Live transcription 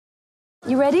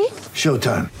You ready?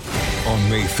 Showtime. On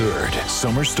May 3rd,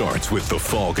 summer starts with The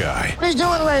Fall Guy. Let's do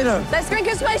it later. Let's drink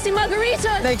a spicy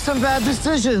margarita. Make some bad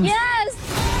decisions. Yes!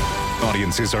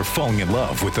 Audiences are falling in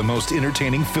love with the most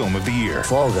entertaining film of the year.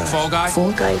 Fall Guy. Fall Guy?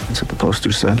 Fall guy. That's what the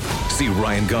poster said. See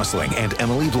Ryan Gosling and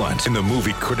Emily Blunt in the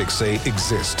movie critics say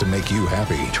exists to make you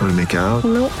happy. Trying to make it out?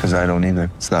 Nope. Because I don't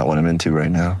either. It's not what I'm into right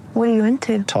now. What are you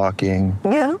into? Talking.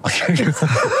 Yeah.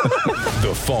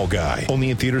 The Fall Guy.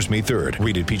 Only in theaters May 3rd.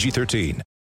 Rated PG-13.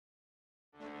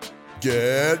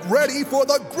 Get ready for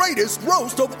the greatest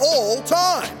roast of all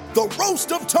time, the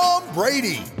Roast of Tom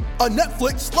Brady, a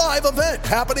Netflix live event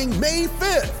happening May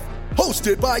 5th.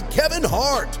 Hosted by Kevin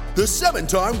Hart, the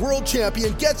 7-time world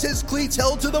champion gets his cleats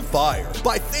held to the fire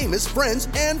by famous friends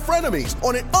and frenemies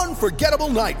on an unforgettable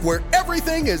night where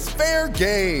everything is fair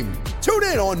game. Tune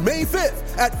in on May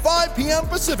 5th at 5 p.m.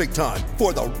 Pacific time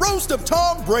for the Roast of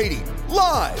Tom Brady,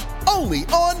 live only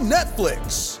on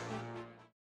Netflix.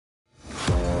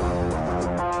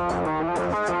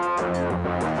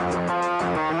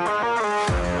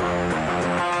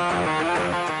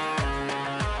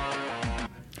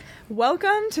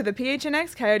 Welcome to the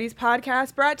PHNX Coyotes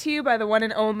podcast, brought to you by the one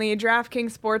and only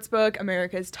DraftKings Sportsbook,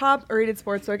 America's top-rated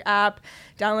sportsbook app.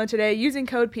 Download today using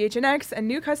code PHNX, and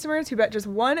new customers who bet just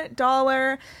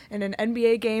 $1 in an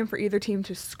NBA game for either team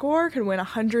to score can win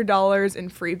 $100 in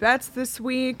free bets this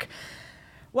week.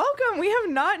 Welcome. We have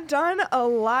not done a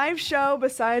live show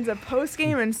besides a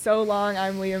post-game in so long.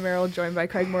 I'm Leah Merrill, joined by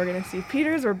Craig Morgan and Steve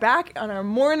Peters. We're back on our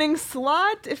morning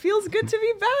slot. It feels good to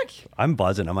be back. I'm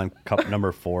buzzing. I'm on cup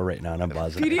number 4 right now, and I'm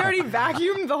buzzing. Petey already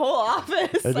vacuumed the whole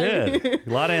office. I did. A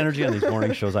lot of energy on these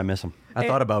morning shows. I miss them. I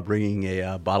thought about bringing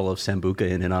a bottle of Sambuca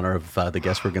in honor of the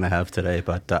guest we're going to have today,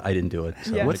 but I didn't do it.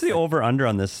 So Yeah. What's the over-under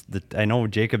on this? I know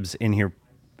Jacob's in here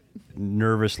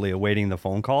nervously awaiting the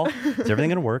phone call. Is everything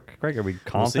going to work, Greg? Are we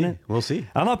confident? We'll see.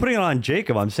 I'm not putting it on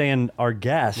Jacob. I'm saying our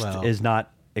guest is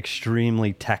not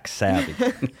extremely tech savvy.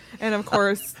 And of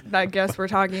course, that guest we're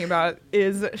talking about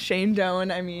is Shane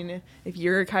Doan. I mean, if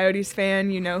you're a Coyotes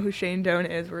fan, you know who Shane Doan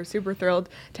is. We're super thrilled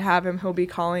to have him. He'll be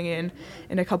calling in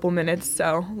a couple minutes,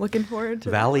 so looking forward to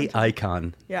Valley that.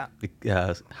 icon. Yeah.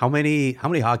 How many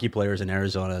hockey players in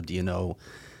Arizona do you know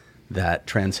that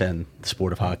transcend the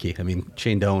sport of hockey? I mean,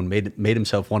 Shane Doan made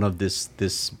himself one of this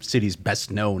city's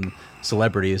best known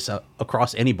celebrities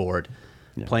across any board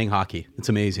playing hockey. It's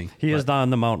amazing. He is on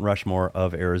the Mount Rushmore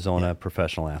of Arizona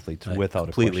professional athletes, without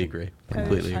a question.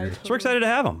 Completely agree. So we're excited to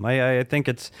have him. I think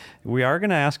we are going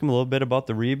to ask him a little bit about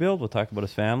the rebuild. We'll talk about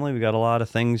his family. We got a lot of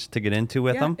things to get into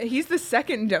with him. He's the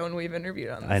second Doan we've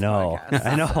interviewed on this podcast.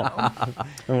 I know.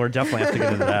 And we're definitely have to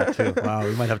get into that too. Wow,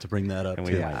 we might have to bring that up.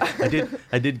 We might.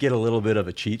 I did get a little bit of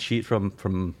a cheat sheet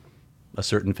from a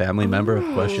certain family member of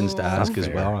questions to ask as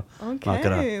well. I'm not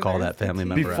going to call that family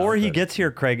member Before out, he gets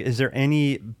here, Craig, is there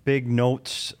any big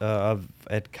notes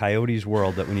at Coyotes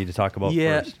World that we need to talk about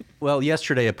first? Well,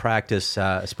 yesterday at practice,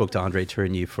 I spoke to Andre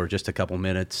Tourigny for just a couple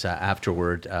minutes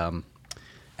afterward.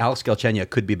 Alex Galchenyuk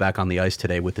could be back on the ice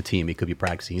today with the team. He could be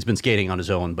practicing. He's been skating on his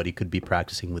own, but he could be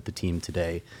practicing with the team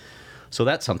today. So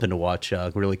that's something to watch.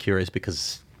 Really curious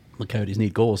because the Coyotes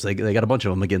need goals. They got a bunch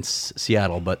of them against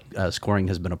Seattle, but scoring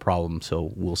has been a problem,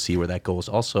 so we'll see where that goes.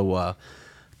 Also,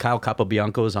 Kyle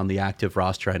Capobianco is on the active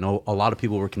roster. I know a lot of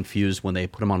people were confused when they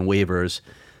put him on waivers.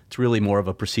 It's really more of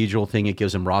a procedural thing. It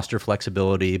gives him roster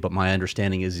flexibility, but my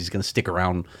understanding is he's going to stick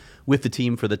around with the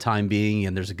team for the time being,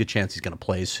 and there's a good chance he's going to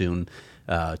play soon.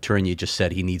 Tourigny just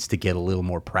said he needs to get a little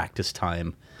more practice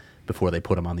time before they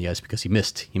put him on the ice because he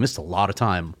missed a lot of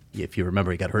time. If you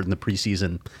remember, he got hurt in the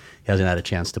preseason. He hasn't had a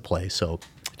chance to play. So,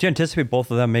 do you anticipate both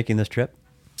of them making this trip?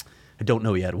 I don't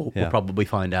know yet. We'll probably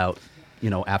find out,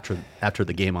 after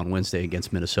the game on Wednesday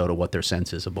against Minnesota, what their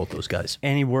sense is of both those guys.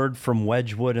 Any word from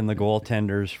Wedgwood and the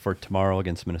goaltenders for tomorrow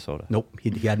against Minnesota? Nope,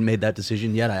 he hadn't made that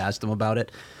decision yet. I asked him about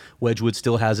it. Wedgwood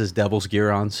still has his Devils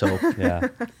gear on, so yeah.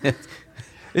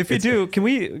 If you do, can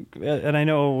we, and I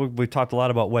know we've talked a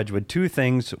lot about Wedgwood, 2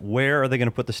 things. Where are they going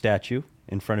to put the statue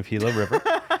in front of Gila River?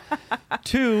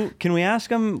 2, can we ask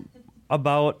him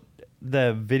about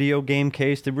the video game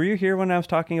case? Were you here when I was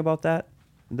talking about that?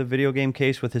 The video game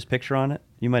case with his picture on it?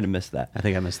 You might have missed that. I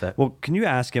think I missed that. Well, can you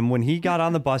ask him when he got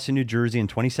on the bus in New Jersey in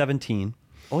 2017?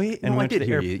 Oh, yeah, I did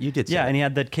hear you. You did say Yeah, that. and he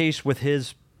had that case with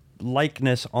his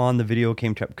likeness on the video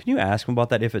game trip. Can you ask him about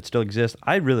that if it still exists?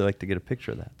 I'd really like to get a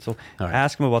picture of that. So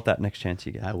ask him about that next chance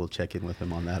you get. I will check in with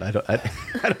him on that. I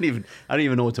don't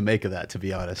even know what to make of that, to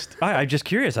be honest. I'm just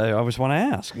curious. I always want to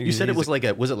ask. You said it was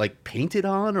was it painted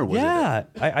on or was it? Yeah,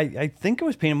 I think it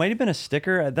was painted. It might have been a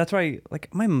sticker. That's why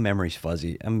my memory's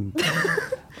fuzzy.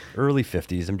 early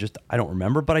 50s. I don't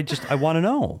remember, but I want to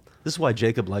know. This is why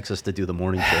Jacob likes us to do the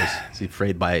morning shows. He's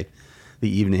afraid by the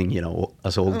evening,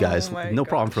 us old guys, no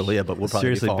problem for Leah, but we'll probably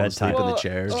Seriously, be falling asleep bedtime. in the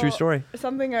chairs. True story.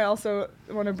 Something I also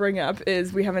want to bring up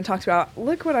is we haven't talked about,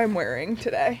 look what I'm wearing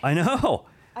today. I know.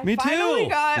 Me too. I finally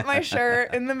got my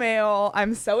shirt in the mail.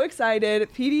 I'm so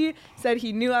excited. Petey said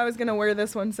he knew I was going to wear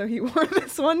this one, so he wore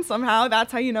this one somehow.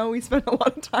 That's how you know we spent a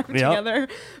lot of time together.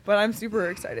 But I'm super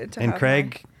excited to And have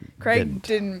Craig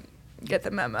didn't get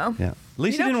the memo. Yeah. At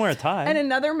least he didn't wear a tie. And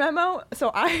another memo.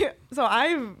 So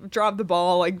I've dropped the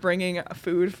ball like bringing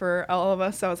food for all of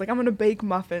us. So I was like, I'm going to bake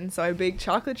muffins. So I baked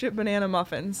chocolate chip banana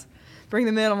muffins. Bring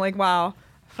them in. I'm like, wow,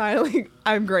 finally,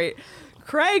 I'm great.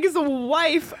 Craig's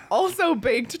wife also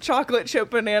baked chocolate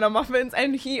chip banana muffins,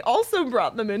 and he also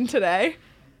brought them in today.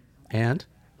 And?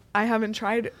 I haven't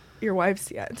tried your wife's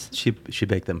yet. She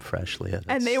baked them fresh, Leah.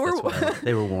 And they were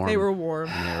they were warm. They were warm.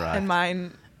 when they arrived. And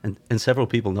mine. And several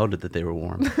people noted that they were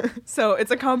warm. So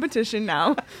it's a competition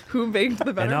now. Who baked the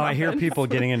better And now I hear muffins. people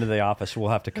getting into the office. We'll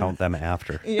have to count them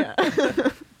after. Yeah.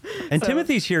 And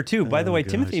Timothy's here too. By the way,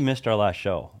 Timothy missed our last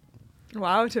show.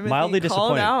 Wow, Timothy Mildly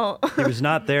called disappointed. out. He was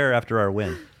not there after our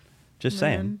win. Just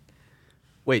saying.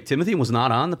 Wait, Timothy was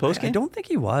not on the postgame? I don't think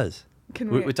he was. Can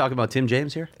We're talking about Tim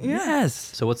James here? Yes.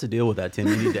 So what's the deal with that, Tim?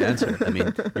 You need to answer. I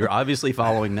mean, you're obviously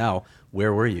following now.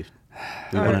 Where were you?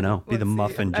 We want to know. Be the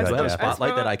muffin judge. Do I have a after.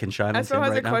 spotlight that I can shine on Espo Tim has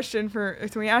right a now? question for.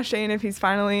 Can we ask Shane if he's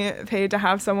finally paid to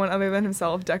have someone other than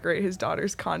himself decorate his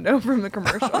daughter's condo from the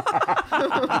commercial?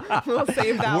 We'll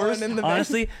save that Worst, one in the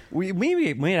honestly, we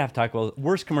might have to talk about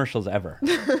worst commercials ever.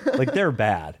 Like they're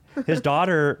bad. His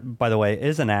daughter, by the way,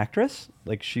 is an actress.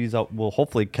 Like will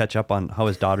hopefully catch up on how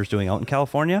his daughter's doing out in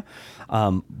California.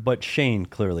 But Shane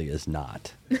clearly is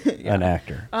not an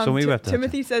actor. So we have to.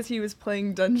 Timothy says he was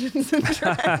playing Dungeons and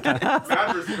Dragons.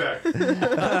 Mad respect.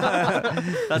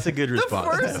 That's a good The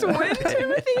response. first win,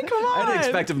 Timothy. Come on. I didn't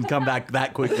expect him to come back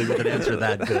that quickly with an answer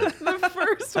that good. The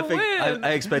first I think win.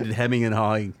 I expected hemming and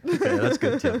hawing. Okay, that's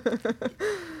good, Tim.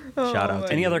 Shout out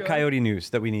to Any you. other Coyote news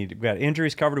that we need? We got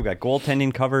injuries covered. We got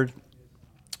goaltending covered.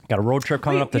 Got a road trip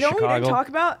coming up to you know Chicago. what we didn't talk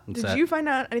about? What's Did that? you find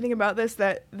out anything about this?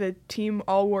 That the team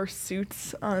all wore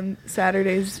suits on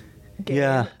Saturday's game.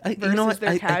 Yeah, you know versus what? their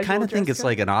I casual kind of think dress it's code?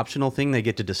 like an optional thing they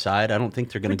get to decide. I don't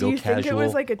think they're going to But do go you casual. think it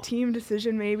was like a team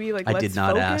decision? Maybe like I let's did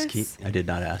not ask. focus? I did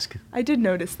not ask. I did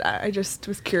notice that. I just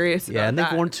was curious about Yeah, and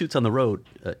that. they've worn suits on the road.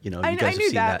 You I guys have knew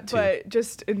seen that, too. but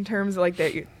just in terms of like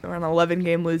they were on an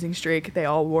 11-game losing streak, they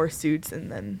all wore suits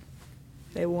and then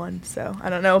they won. So I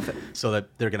don't know if So that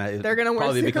they're gonna wear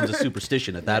probably suits. becomes a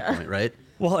superstition at that point, right?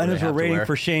 Well, and They as we're have to waiting wear.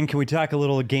 for Shane, can we talk a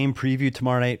little game preview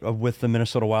tomorrow night with the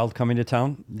Minnesota Wild coming to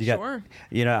town? Sure.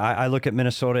 I look at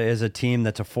Minnesota as a team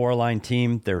that's a four-line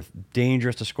team. They're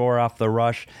dangerous to score off the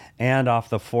rush and off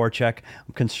the forecheck.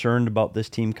 I'm concerned about this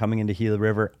team coming into Gila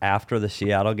River after the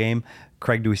Seattle game.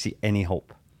 Craig, do we see any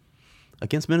hope?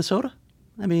 Against Minnesota?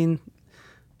 I mean,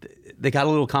 they got a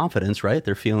little confidence, right?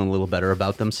 They're feeling a little better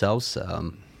about themselves.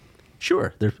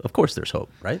 Sure, of course there's hope,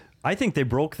 right? I think they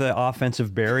broke the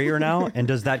offensive barrier now, and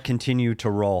does that continue to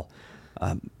roll?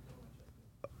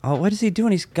 What is he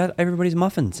doing? He's got everybody's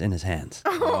muffins in his hands.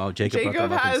 Oh, Jacob brought Jacob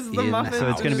the muffins has the in muffins So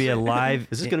it's going to be a live.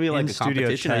 Is this going to be like a in-studio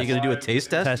competition? Are you going to do a taste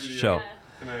test? test show?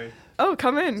 Can I? Oh,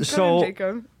 come in, So-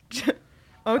 Jacob.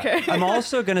 Okay. I'm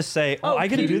also going to say, I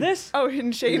got to do this? Oh,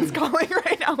 and Shane's calling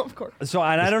right now, of course. So,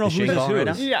 and I don't know Is who's Shane is calling right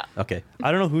who's. now? Yeah. Okay.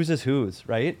 I don't know whose is whose,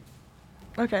 right?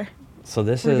 Okay. So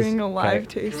this We're is doing a live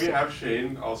okay. taste. Can we have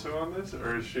Shane also on this,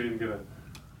 or is Shane gonna?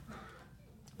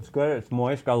 It's good. It's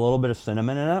moist. Got a little bit of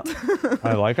cinnamon in it.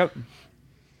 I like it.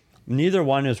 Neither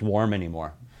one is warm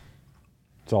anymore.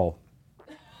 So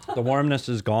the warmness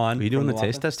is gone. Are you doing from the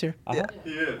taste test here? Uh-huh.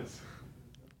 He is.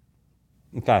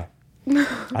 Okay.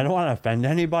 I don't want to offend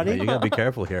anybody. Yeah, you got to be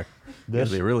careful here. You got This-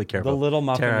 to be really careful. the little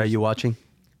muffin Tara, are is- you watching?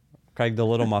 Craig, the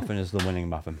little muffin is the winning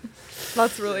muffin.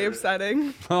 That's really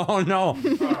upsetting. Oh no,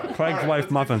 Craig's wife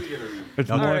muffin.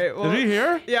 It's All moist. right. Well, is he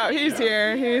here? Yeah, he's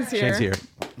here. He's here. Shane's here.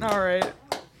 All right.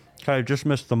 Okay, I just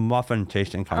missed the muffin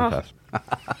tasting contest.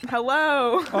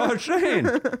 Hello. Oh, Shane,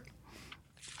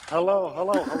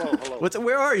 Hello.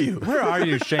 Where are you? where are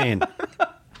you, Shane?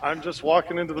 I'm just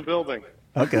walking into the building.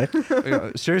 Okay.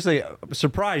 Seriously,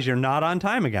 surprised you're not on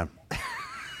time again.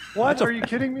 What? Are you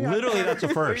kidding me? Literally, that's a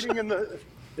first. Waiting in the.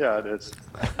 Yeah, it is.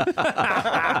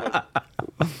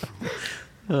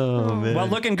 Well,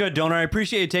 looking good, Donor. I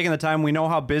appreciate you taking the time. We know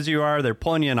how busy you are. They're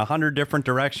pulling you in 100 different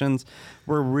directions.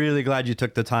 We're really glad you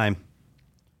took the time.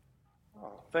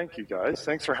 thank you guys.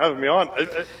 Thanks for having me on.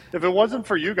 If it wasn't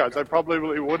for you guys, I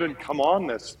probably wouldn't come on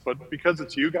this. But because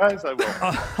it's you guys, I will.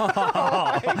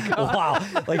 Wow.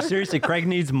 Like, seriously, Craig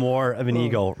needs more of an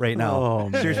ego right now.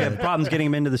 Seriously, I have problems getting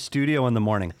him into the studio in the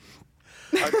morning.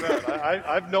 I bet.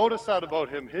 I've noticed that about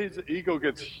him. His ego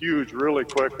gets huge really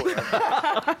quickly.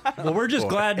 Well, we're just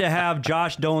glad to have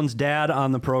Josh Doan's dad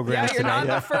on the program Yeah, you're tonight.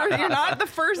 not the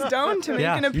first Doan to make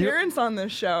an appearance on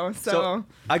this show. So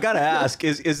I got to ask,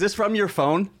 is this from your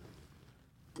phone?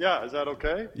 Yeah, is that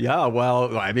okay? Yeah,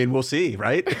 well, I mean, we'll see,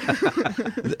 right?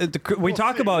 We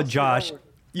talk about Josh.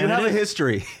 You have a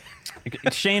history.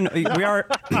 Shane, we are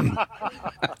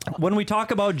when we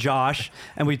talk about Josh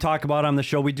and we talk about on the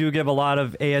show, we do give a lot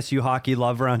of ASU hockey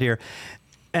love around here,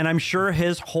 and I'm sure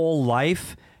his whole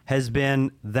life has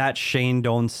been that Shane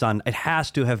Doan's son. It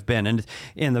has to have been, and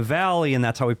in the Valley, and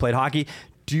that's how we played hockey.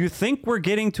 Do you think we're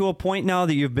getting to a point now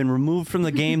that you've been removed from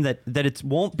the game that it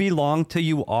won't be long till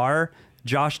you are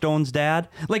Josh Doan's dad?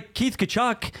 Like Keith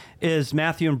Tkachuk is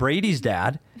Matthew and Brady's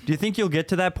dad. Do you think you'll get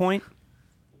to that point?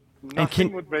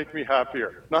 Nothing would make me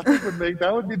happier. Nothing would make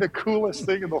that would be the coolest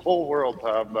thing in the whole world to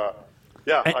have that.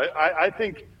 Yeah, I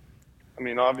think. I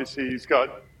mean, obviously he's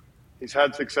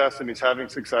had success and he's having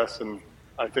success, and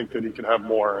I think that he can have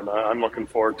more, and I'm looking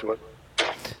forward to it.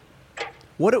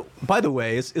 By the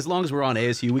way, as long as we're on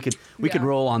ASU, we could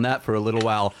roll on that for a little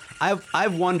while.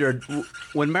 I've wondered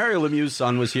when Mario Lemieux's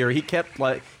son was here, he kept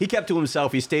to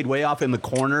himself. He stayed way off in the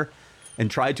corner and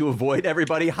tried to avoid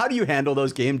everybody. How do you handle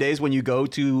those game days when you go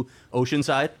to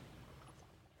Oceanside?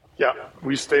 Yeah,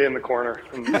 we stay in the corner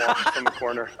and watch from the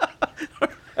corner.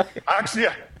 Actually,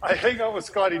 I hang out with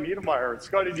Scotty Niedermayer.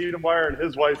 Scotty Niedermayer and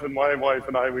his wife and my wife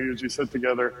and I, we usually sit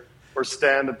together or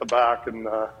stand at the back, and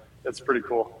it's pretty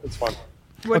cool. It's fun.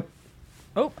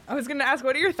 I was going to ask,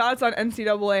 what are your thoughts on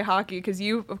NCAA hockey? Because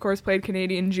you, of course, played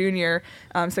Canadian Junior,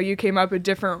 so you came up a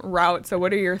different route. So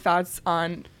what are your thoughts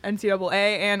on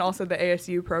NCAA and also the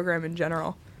ASU program in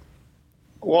general?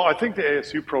 Well, I think the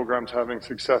ASU program's having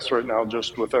success right now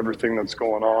just with everything that's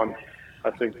going on.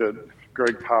 I think that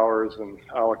Greg Powers and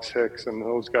Alex Hicks and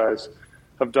those guys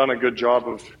have done a good job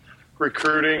of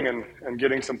recruiting and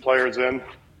getting some players in,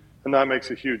 and that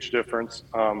makes a huge difference.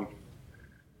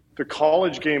 The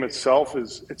college game itself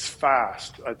it's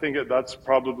fast. I think that's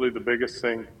probably the biggest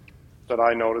thing that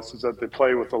I notice is that they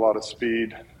play with a lot of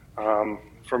speed.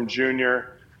 From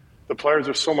junior, the players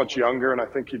are so much younger, and I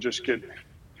think you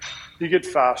get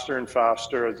faster and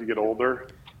faster as you get older.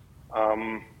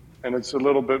 And it's a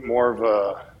little bit more of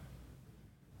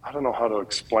I don't know how to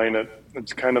explain it.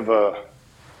 It's kind of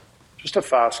just a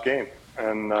fast game.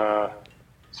 And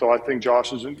so I think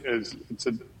Josh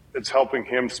it's helping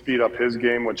him speed up his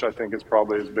game, which I think is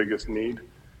probably his biggest need,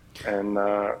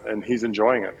 and he's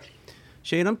enjoying it.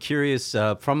 Shane, I'm curious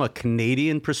from a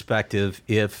Canadian perspective,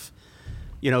 if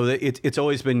it's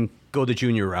always been go the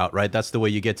junior route, right? That's the way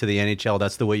you get to the NHL.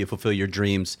 That's the way you fulfill your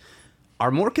dreams.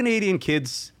 Are more Canadian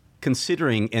kids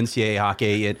considering NCAA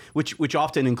hockey, which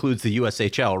often includes the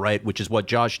USHL, right? Which is what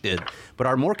Josh did. But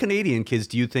are more Canadian kids,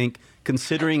 do you think,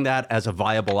 considering that as a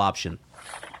viable option?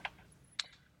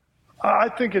 I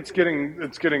think it's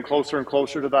getting closer and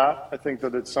closer to that. I think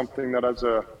that it's something that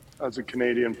as a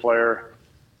Canadian player,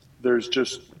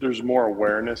 there's more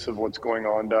awareness of what's going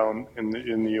on down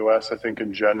in the US. I think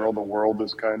in general the world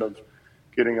is kind of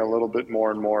getting a little bit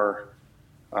more and more.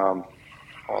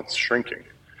 It's shrinking,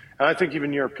 and I think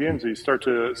even Europeans. You start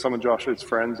to some of Joshua's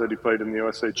friends that he played in the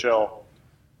USHL.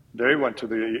 They went to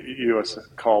the US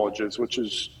colleges, which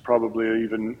is probably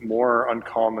even more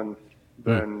uncommon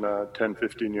than 10,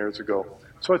 15 years ago.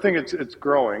 So I think it's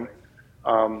growing.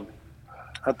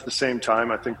 At the same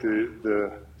time, I think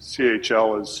the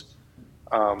CHL is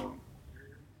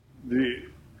the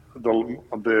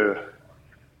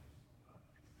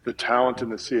talent in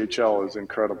the CHL is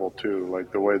incredible too.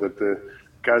 Like the way that the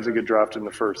guys that get drafted in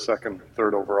the first, second,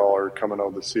 third overall are coming out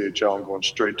of the CHL and going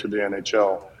straight to the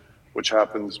NHL, which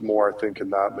happens more, I think,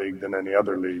 in that league than any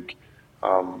other league.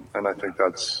 And I think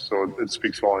it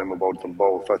speaks volume about them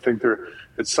both. I think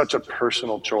it's such a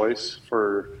personal choice.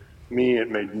 For me,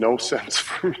 it made no sense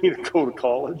for me to go to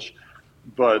college,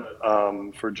 but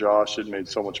for Josh, it made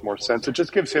so much more sense. It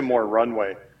just gives him more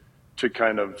runway to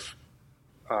kind of,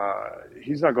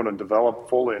 he's not going to develop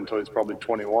fully until he's probably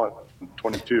 21,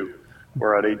 22,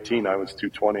 where at 18, I was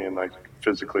 220 and I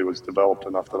physically was developed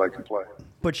enough that I could play.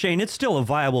 But Shane, it's still a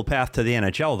viable path to the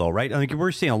NHL, though, right? I think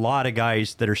we're seeing a lot of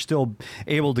guys that are still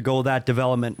able to go that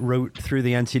development route through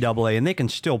the NCAA, and they can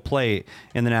still play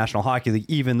in the National Hockey League,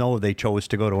 even though they chose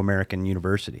to go to American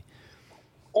University.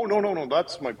 Oh, no.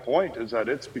 That's my point, is that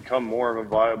it's become more of a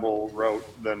viable route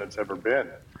than it's ever been.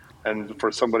 And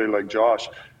for somebody like Josh,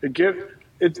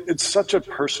 it's such a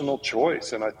personal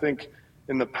choice. And I think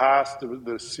in the past, the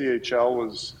CHL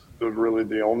was really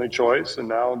the only choice. And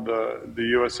now the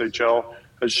USHL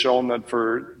has shown that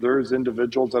there's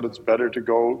individuals that it's better to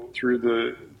go through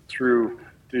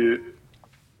the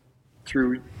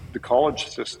college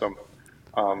system.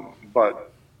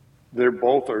 But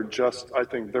I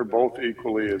think they're both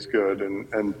equally as good.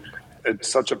 And it's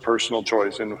such a personal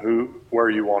choice in where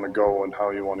you want to go and how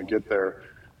you want to get there.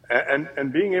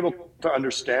 And being able to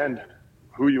understand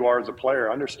who you are as a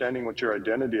player, understanding what your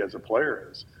identity as a player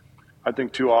is. I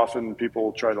think too often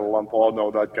people try to lump,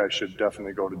 no, that guy should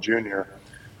definitely go to junior.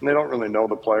 And they don't really know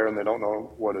the player, and they don't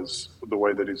know what is the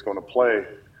way that he's going to play.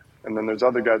 And then there's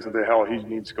other guys that he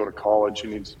needs to go to college. He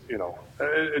needs,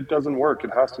 it doesn't work.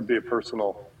 It has to be a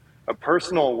personal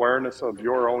awareness of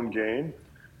your own game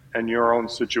and your own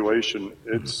situation.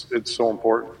 It's so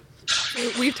important.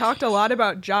 We've talked a lot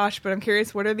about Josh, but I'm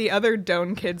curious, what are the other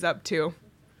Doane kids up to?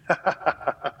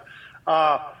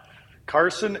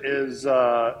 Carson is,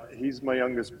 he's my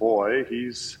youngest boy.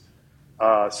 He's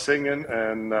singing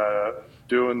and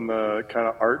doing the kind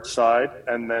of art side.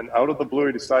 And then out of the blue,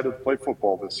 he decided to play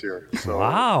football this year. So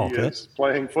wow. He is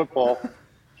playing football.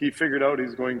 He figured out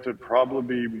he's going to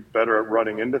probably be better at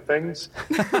running into things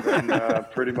than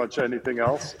pretty much anything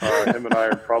else. Him and I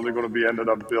are probably going to be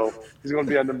he's going to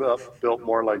be ended up built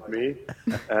more like me.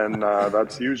 And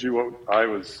that's usually what I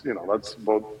was, that's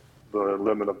about the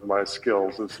limit of my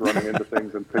skills, is running into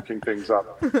things and picking things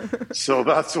up. So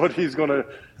that's what he's doing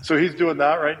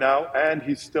that right now. And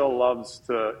he still loves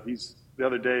the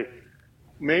other day,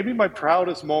 maybe my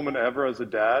proudest moment ever as a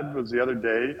dad was the other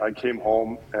day. I came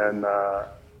home and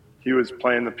he was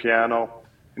playing the piano,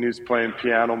 and he was playing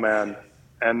Piano Man,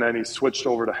 and then he switched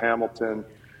over to Hamilton,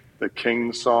 the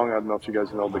King song. I don't know if you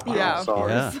guys know the King song.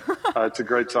 Yeah. It's a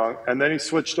great song. And then he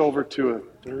switched over to a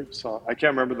third song. I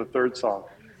can't remember the third song.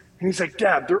 And he's like,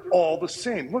 Dad, they're all the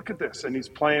same. Look at this. And he's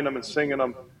playing them and singing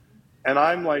them. And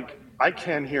I'm like, I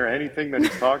can't hear anything that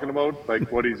he's talking about,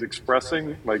 like what he's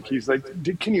expressing. Like, he's like,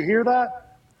 can you hear that?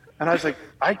 And I was like,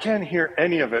 I can't hear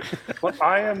any of it, but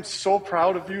I am so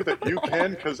proud of you that you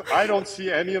can, because I don't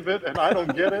see any of it, and I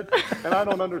don't get it, and I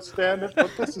don't understand it, but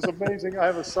this is amazing. I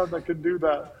have a son that can do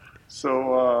that.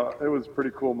 So it was a pretty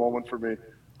cool moment for me.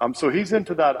 So he's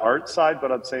into that art side,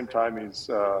 but at the same time, he's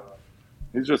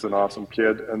just an awesome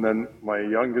kid. And then my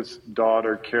youngest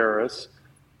daughter, Karis,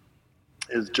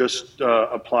 is just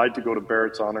applied to go to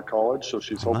Barrett's Honor College, so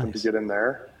she's hoping to get in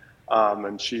there.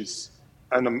 And she's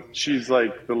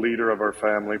like the leader of our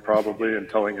family, probably, and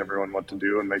telling everyone what to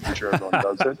do and making sure everyone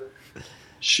does it.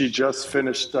 She just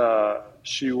finished,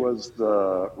 she was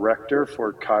the rector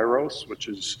for Kairos, which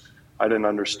is, I didn't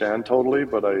understand totally,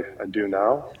 but I do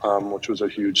now, which was a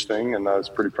huge thing, and I was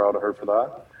pretty proud of her for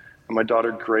that. And my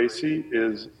daughter, Gracie,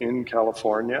 is in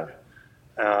California.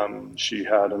 She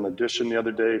had an audition the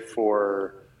other day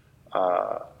for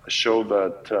a show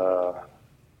that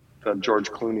George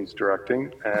Clooney's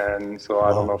directing, and so I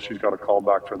don't know if she's got a call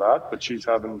back for that, but she's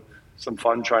having some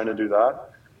fun trying to do that.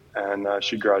 And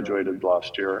she graduated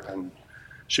last year, and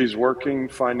she's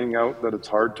finding out that it's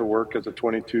hard to work as a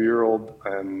 22-year-old,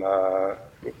 and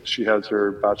she has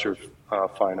her Bachelor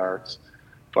of Fine Arts,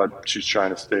 but she's trying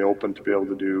to stay open to be able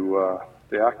to do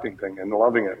the acting thing and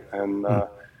loving it. And a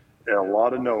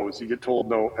lot of no's. You get told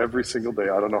no every single day.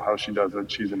 I don't know how she does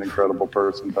it. She's an incredible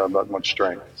person to have that much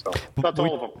strength. So that's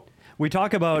all of them. We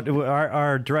talk about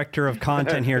our director of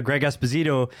content here, Greg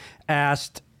Esposito,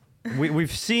 asked,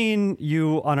 we've seen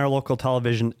you on our local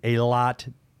television a lot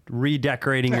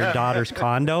redecorating your daughter's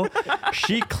condo.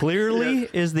 She clearly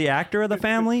is the actor of the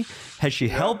family. Has she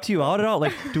helped you out at all?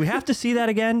 Like, do we have to see that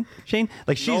again, Shane?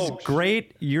 Like, she's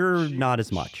great. You're not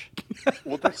as much.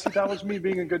 Well, that was me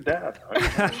being a good dad.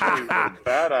 A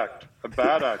bad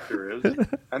actor is.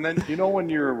 And then, when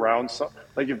you're around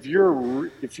like if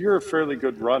you're a fairly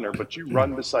good runner, but you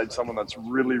run beside someone that's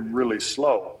really, really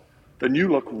slow, then you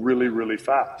look really, really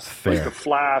fast. Fair. Like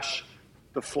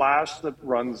the Flash that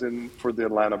runs in for the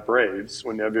Atlanta Braves.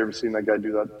 Have you ever seen that guy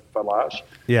do that, Flash?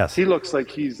 Yes. He looks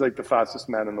like he's like the fastest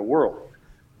man in the world.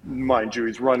 Mind you,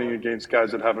 he's running against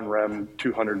guys that haven't ran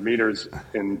 200 meters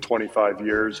in 25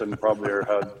 years and probably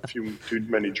had too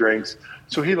many drinks.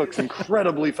 So he looks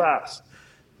incredibly fast.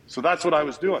 So that's what I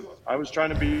was doing. I was trying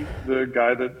to be the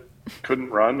guy that couldn't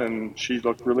run, and she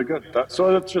looked really good.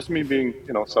 So that's just me being,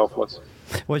 selfless.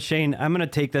 Well, Shane, I'm going to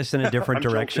take this in a different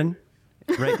direction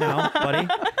right now, buddy.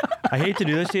 I hate to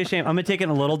do this to you, Shane. I'm going to take it in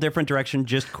a little different direction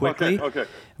just quickly. Okay.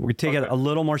 We take it a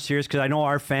little more serious, because I know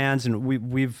our fans, and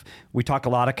we talk a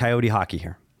lot of Coyote hockey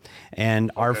here.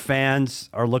 And our fans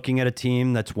are looking at a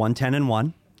team that's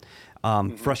 1-10-1.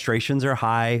 Frustrations are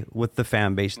high with the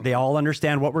fan base. They all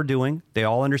understand what we're doing. They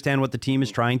all understand what the team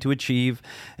is trying to achieve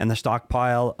and the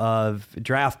stockpile of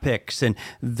draft picks, and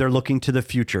they're looking to the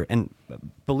future. And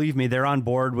believe me, they're on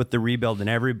board with the rebuild and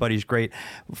everybody's great.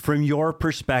 From your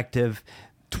perspective,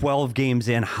 12 games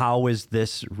in, how is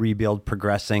this rebuild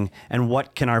progressing, and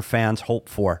what can our fans hope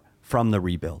for from the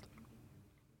rebuild?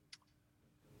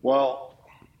 Well,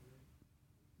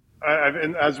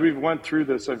 and as we've went through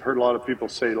this, I've heard a lot of people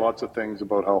say lots of things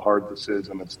about how hard this is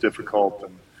and it's difficult,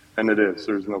 and it is.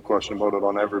 There's no question about it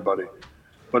on everybody.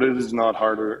 But it is not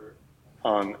harder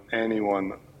on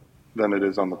anyone than it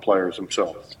is on the players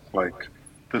themselves. Like,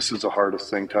 this is the hardest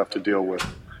thing to have to deal with.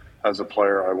 As a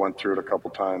player, I went through it a couple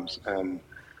times, and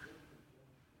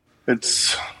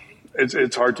it's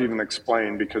hard to even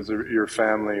explain because your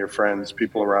family, your friends,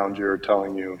 people around you are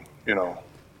telling you,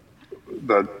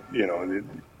 that,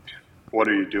 what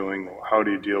are you doing? How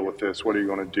do you deal with this? What are you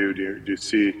going to do? Do you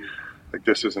see, like,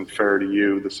 this isn't fair to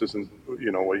you? This isn't,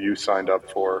 what you signed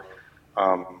up for.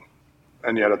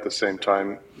 And yet at the same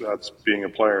time, that's being a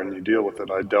player and you deal with it.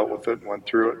 I dealt with it, went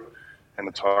through it, and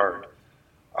it's hard.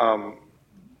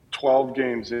 12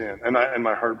 games in, and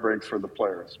my heart breaks for the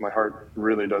players. My heart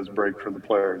really does break for the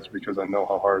players because I know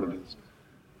how hard it is.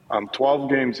 12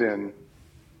 games in,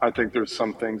 I think there's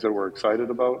some things that we're excited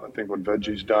about. I think what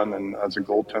Veggie's done, and as a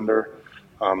goaltender,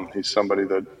 he's somebody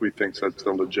that we think that's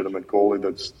a legitimate goalie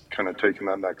that's kind of taking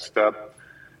that next step.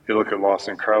 You look at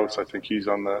Lawson Krause, I think he's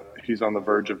on the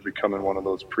verge of becoming one of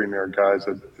those premier guys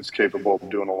that is capable of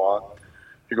doing a lot.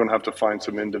 You're going to have to find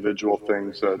some individual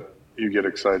things that you get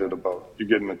excited about. You're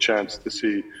getting a chance to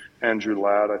see Andrew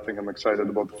Ladd. I think I'm excited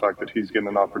about the fact that he's getting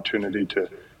an opportunity to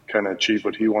kind of achieve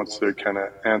what he wants to, kind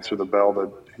of answer the bell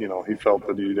that, he felt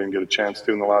that he didn't get a chance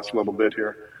to in the last little bit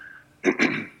here.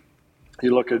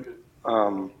 You look at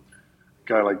a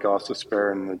guy like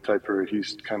Gostisbehere and the type of,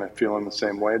 he's kind of feeling the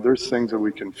same way. There's things that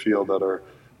we can feel that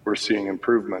we're seeing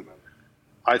improvement.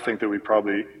 I think that we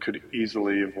probably could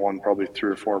easily have won probably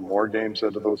 3 or 4 more games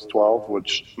out of those 12,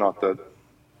 which not that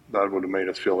would have made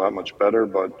us feel that much better,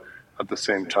 but at the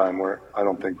same time, I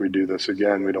don't think we do this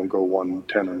again. We don't go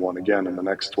 1-10-1 again in the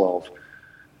next 12.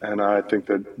 And I think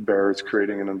that Bear is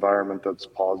creating an environment that's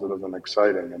positive and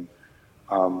exciting.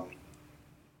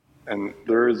 And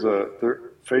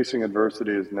facing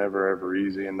adversity is never, ever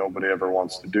easy, and nobody ever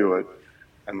wants to do it.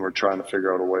 And we're trying to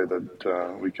figure out a way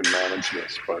that we can manage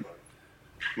this. But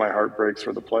my heart breaks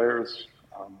for the players,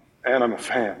 and I'm a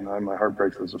fan. My heart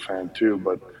breaks as a fan too,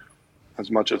 but as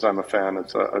much as I'm a fan,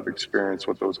 I've experienced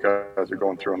what those guys are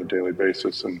going through on a daily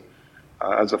basis. And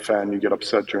as a fan, you get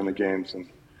upset during the games, and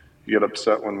you get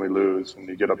upset when we lose, and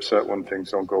you get upset when things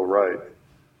don't go right.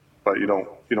 But you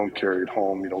don't carry it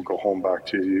home. You don't go home back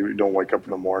to you. You don't wake up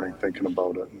in the morning thinking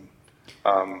about it.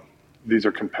 And, these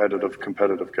are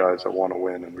competitive guys that want to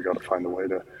win, and we got to find a way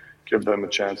to give them a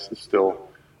chance to still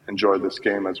enjoy this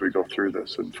game as we go through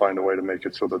this, and find a way to make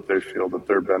it so that they feel that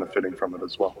they're benefiting from it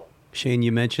as well. Shane,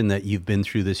 you mentioned that you've been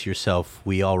through this yourself.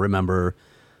 We all remember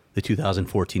the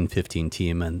 2014-15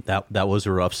 team, and that was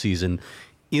a rough season.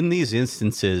 In these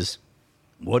instances,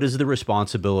 what is the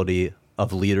responsibility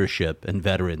of leadership and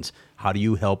veterans? How do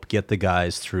you help get the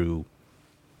guys through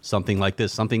something like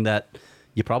this, something that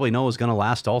you probably know is going to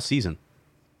last all season?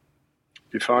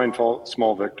 You find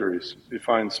small victories.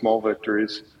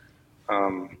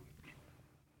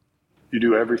 You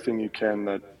do everything you can.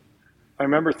 That I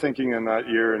remember thinking in that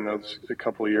year, and those a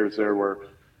couple of years there, where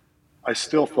I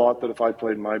still thought that if I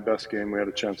played my best game, we had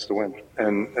a chance to win.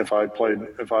 And if I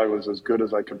was as good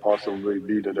as I could possibly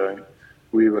be today,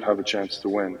 we would have a chance to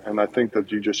win. And I think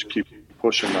that you just keep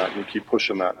pushing that, and you keep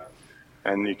pushing that,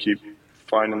 and you keep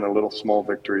finding the little small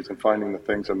victories and finding the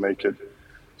things that make it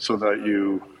so that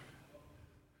you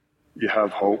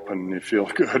have hope and you feel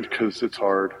good, because it's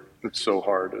hard. It's so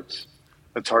hard.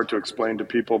 It's hard to explain to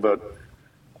people that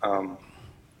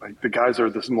like the guys are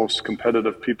the most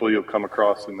competitive people you'll come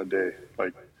across in the day.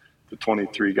 Like the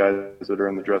 23 guys that are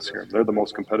in the dressing room, they're the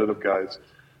most competitive guys.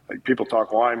 Like people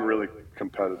talk, well, I'm really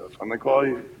competitive. I'm like,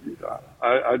 well,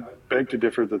 I beg to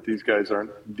differ that these guys aren't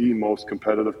the most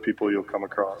competitive people you'll come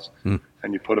across.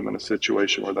 And you put them in a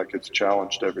situation where that gets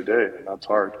challenged every day, and that's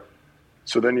hard.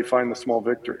 So then you find the small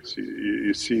victories.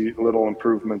 You see little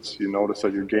improvements. You notice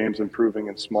that your game's improving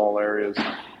in small areas.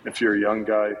 If you're a young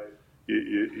guy,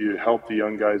 you help the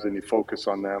young guys and you focus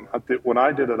on them. When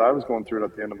I did it, I was going through it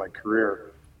at the end of my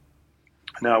career.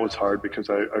 Now it was hard because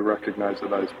I recognized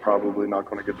that I was probably not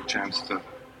going to get the chance to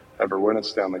ever win a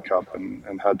Stanley Cup, and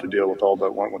had to deal with all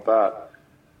that went with that.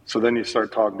 So then you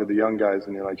start talking to the young guys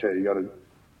and you're like, hey, you got to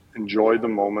enjoy the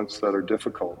moments that are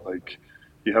difficult. Like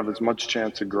you have as much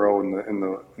chance to grow in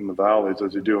the valleys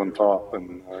as you do on top,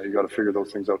 and you got to figure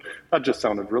those things out. That just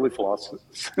sounded really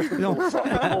philosophical,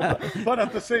 but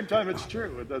at the same time, it's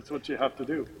true. That's what you have to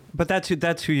do. But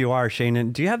that's who you are, Shane.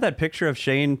 And do you have that picture of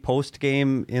Shane post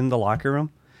game in the locker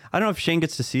room? I don't know if Shane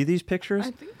gets to see these pictures.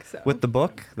 I think so. With the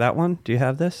book, that one. Do you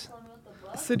have this?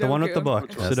 Sudoku. The one with the book,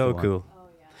 Sudoku.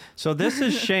 So this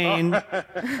is Shane.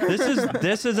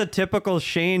 This is a typical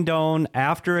Shane Doan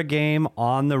after a game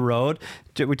on the road.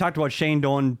 We talked about Shane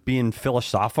Doan being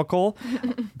philosophical.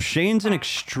 Shane's an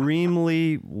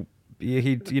extremely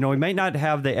he might not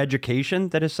have the education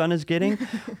that his son is getting,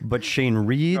 but Shane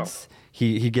reads. No.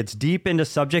 He gets deep into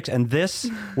subjects, and this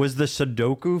was the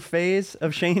Sudoku phase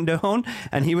of Shane Doan,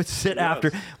 and he would sit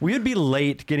after. We would be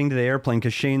late getting to the airplane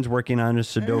because Shane's working on his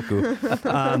Sudoku.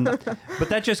 But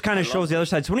that just kind of shows the other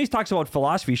side. So when he talks about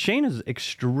philosophy, Shane is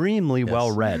extremely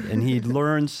well-read, and he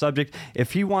learns subject.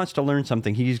 If he wants to learn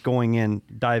something, he's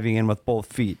diving in with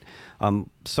both feet.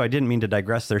 So I didn't mean to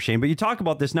digress there, Shane, but you talk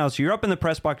about this now. So you're up in the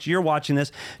press box, you're watching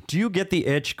this. Do you get the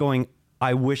itch going,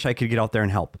 I wish I could get out there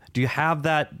and help? Do you have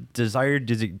that desire?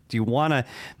 Do you want to,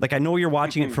 I know you're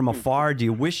watching it from afar. Do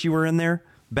you wish you were in there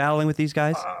battling with these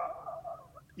guys?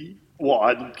 Well,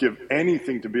 I'd give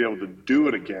anything to be able to do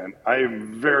it again. I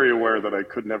am very aware that I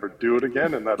could never do it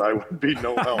again and that I would be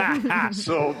no help.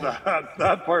 So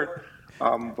that part,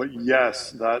 but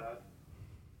yes,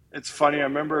 it's funny. I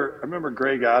remember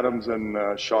Greg Adams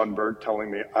and Sean Berg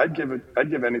telling me I'd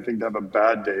give anything to have a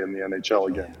bad day in the NHL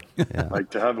again. Yeah. Like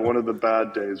to have one of the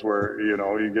bad days where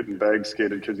you're getting bag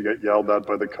skated because you get yelled at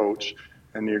by the coach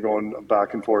and you're going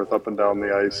back and forth up and down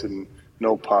the ice and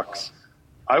no pucks.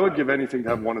 I would give anything to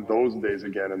have one of those days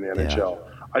again in the NHL.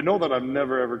 I know that I'm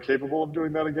never ever capable of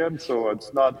doing that again, so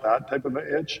it's not that type of an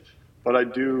itch. But I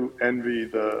do envy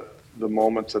the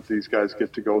moments that these guys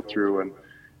get to go through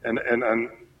and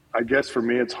I guess for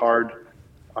me it's hard.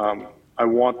 I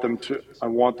want them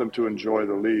to enjoy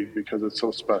the league because it's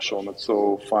so special and it's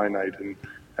so finite and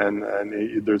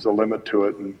there's a limit to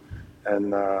it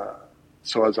and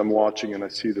so as I'm watching and I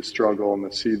see the struggle and I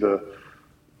see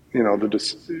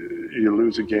you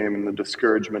lose a game and the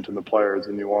discouragement in the players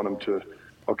and you want them to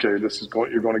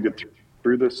you're going to get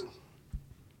through this.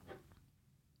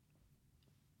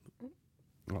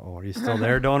 Are you still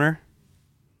there, Donor?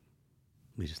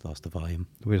 We just lost the volume.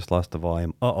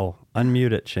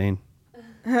 Unmute it, Shane.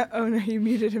 Oh, no, he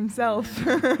muted himself.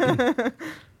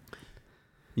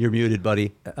 You're muted,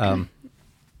 buddy. This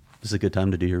is a good time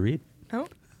to do your read. Oh.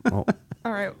 All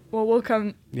right. Well, we'll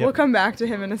come back to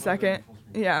him in a second.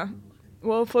 Yeah.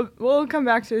 We'll come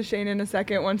back to Shane in a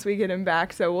second once we get him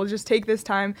back. So we'll just take this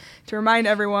time to remind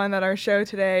everyone that our show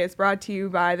today is brought to you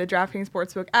by the DraftKings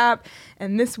Sportsbook app.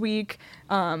 And this week,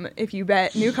 if you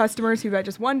bet, new customers who bet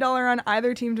just $1 on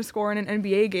either team to score in an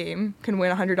NBA game can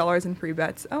win $100 in free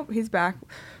bets. Oh, he's back.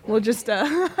 We'll just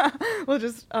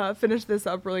finish this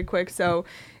up really quick. So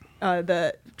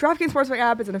the DraftKings Sportsbook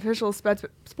app is an official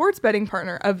sports betting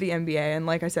partner of the NBA. And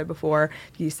like I said before,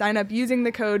 if you sign up using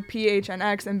the code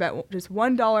PHNX and bet just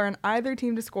 $1 on either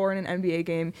team to score in an NBA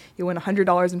game, you'll win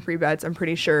 $100 in free bets. I'm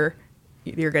pretty sure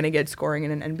you're going to get scoring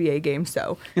in an NBA game.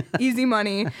 So easy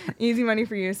money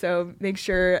for you. So make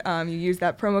sure you use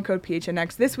that promo code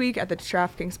PHNX this week at the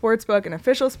DraftKings Sportsbook, an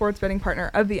official sports betting partner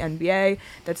of the NBA.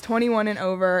 That's 21 and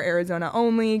over, Arizona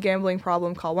only. Gambling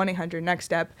problem, call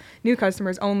 1-800-NEXT-STEP. New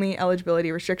customers only.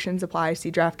 Eligibility restrictions apply.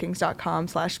 See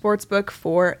DraftKings.com/sportsbook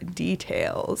for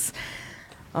details.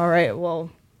 All right,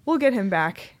 well, we'll get him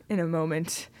back in a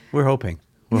moment. We're hoping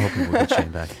we'll get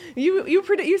Shane back.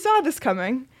 You saw this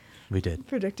coming. We did.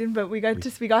 Predicted, but we got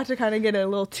to kind of get a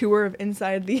little tour of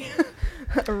inside the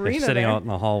arena. They're sitting out in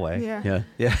the hallway. Yeah.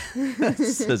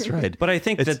 That's right. But I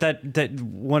think that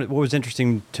what was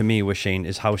interesting to me with Shane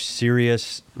is how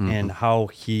serious and how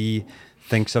he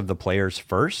thinks of the players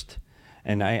first.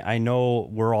 And I know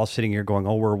we're all sitting here going,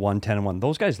 oh, we're 1-10-1.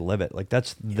 Those guys live it. Like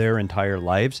that's their entire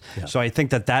lives. Yeah. So I think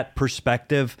that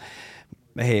perspective,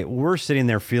 hey, we're sitting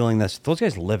there feeling this. Those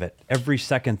guys live it. Every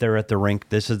second they're at the rink,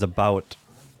 this is about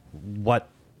what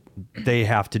they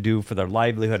have to do for their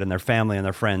livelihood and their family and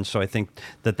their friends. So I think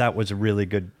that was a really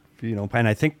good, and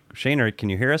I think, Shane, can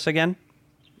you hear us again?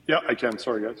 Yeah, I can.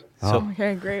 Sorry, guys.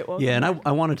 Okay, great. Welcome. Yeah, and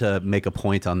I wanted to make a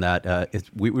point on that.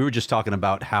 We were just talking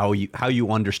about how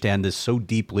you understand this so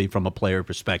deeply from a player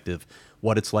perspective,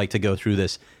 what it's like to go through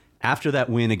this. After that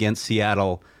win against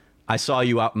Seattle, I saw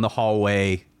you out in the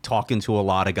hallway talking to a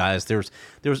lot of guys.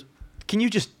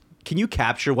 Can you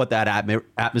capture what that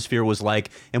atmosphere was like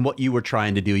and what you were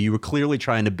trying to do? You were clearly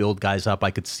trying to build guys up.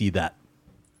 I could see that.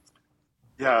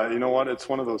 Yeah, you know what? It's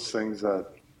one of those things that,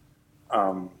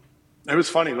 and It was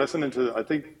funny listening to, I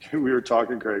think we were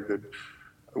talking, Craig, that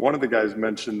one of the guys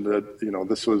mentioned that,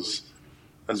 this was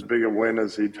as big a win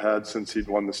as he'd had since he'd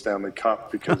won the Stanley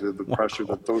Cup because of the pressure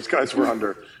that those guys were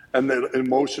under and the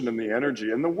emotion and the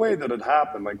energy and the way that it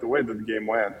happened, like the way that the game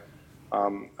went.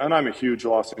 And I'm a huge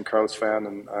Lawson Krause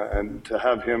fan, and to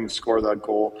have him score that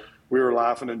goal, we were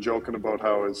laughing and joking about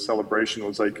how his celebration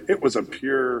was like, it was a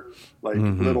pure, like,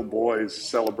 little boy's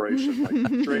celebration,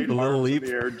 like straight arms in the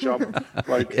air, jump.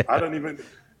 Like, I don't even,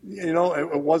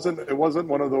 it wasn't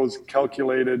one of those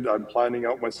calculated, I'm planning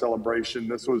out my celebration.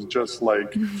 This was just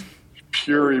like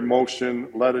pure emotion,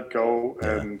 let it go.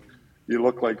 And you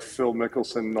look like Phil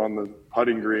Mickelson on the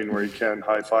putting green where you can't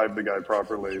high five the guy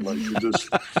properly. Like, it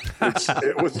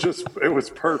was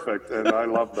perfect. And I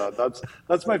love that.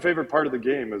 That's my favorite part of the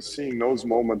game, is seeing those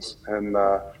moments. And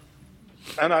I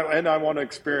want to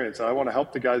experience it. I want to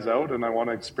help the guys out, and I want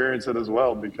to experience it as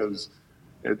well, because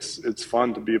it's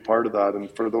fun to be a part of that. And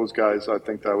for those guys, I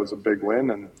think that was a big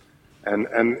win.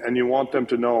 And you want them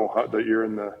to know that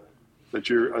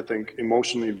you're, I think,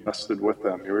 emotionally vested with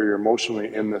them. You're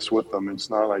emotionally in this with them. It's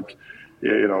not like,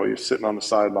 you're sitting on the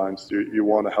sidelines. You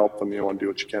want to help them. You want to do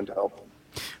what you can to help them.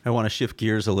 I want to shift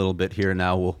gears a little bit here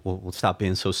now. We'll stop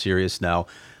being so serious now.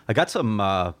 I got some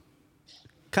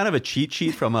kind of a cheat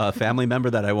sheet from a family member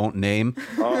that I won't name.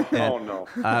 Oh no!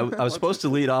 I was supposed to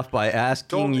lead off by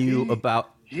asking you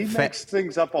about. He makes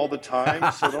things up all the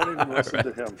time, so don't even listen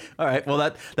to him. All right. Well,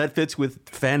 that fits with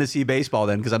fantasy baseball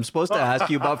then, because I'm supposed to ask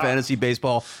you about fantasy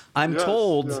baseball. I'm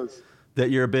told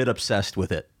that you're a bit obsessed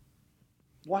with it.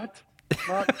 What?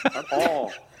 Not at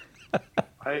all.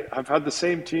 I've had the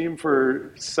same team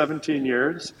for 17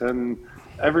 years, and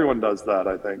everyone does that,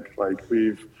 I think. Like,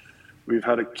 we've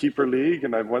had a keeper league,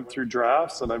 and I've went through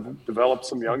drafts, and I've developed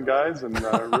some young guys, and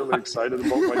I'm really excited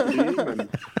about my team. And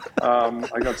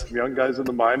I got some young guys in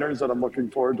the minors that I'm looking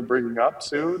forward to bringing up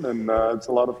soon, and it's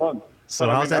a lot of fun. So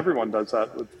everyone does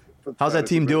that. With how's that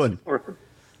team doing?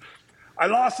 I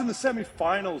lost in the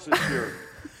semifinals this year.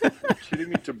 Kidding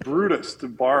me, to Brutus, to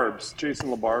Barbs, Jason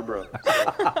LaBarbera.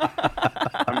 So,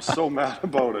 I'm so mad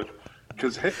about it,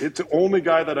 because it's the only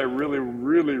guy that I really,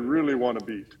 really, really want to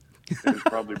beat. It's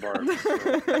probably Barbs.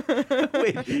 So.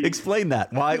 Wait, explain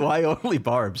that. Why only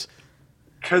Barbs?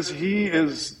 Because he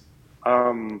is,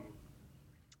 him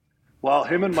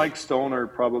and Mike Stone are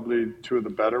probably two of the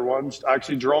better ones.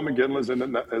 Actually, Jerome McGinley's in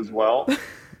it as well.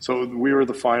 So we were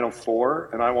the final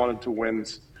four, and I wanted to win.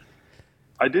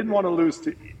 I didn't want to lose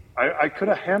to. I could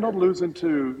have handled losing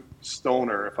to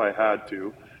Stoner if I had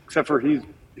to, except for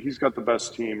he's got the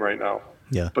best team right now.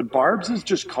 Yeah. But Barbs is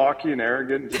just cocky and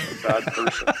arrogant and just a bad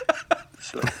person.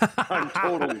 So I'm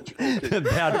totally joking.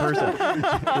 Bad person.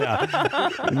 Yeah.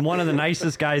 And one of the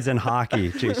nicest guys in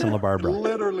hockey, Jason LaBarbera.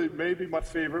 Literally, maybe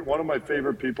one of my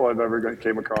favorite people I've ever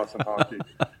came across in hockey.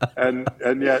 And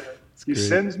yet he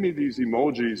sends me these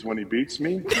emojis when he beats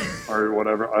me, or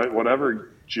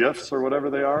whatever GIFs or whatever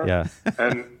they are. Yeah.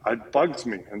 And it bugs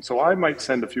me. And so I might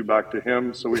send a few back to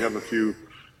him, so we have a few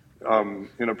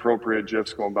inappropriate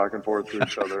GIFs going back and forth to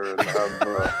each other, and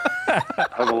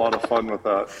have a lot of fun with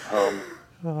that.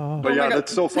 But yeah,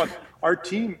 that's so fun. Our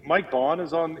team, Mike Bond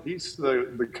is on. He's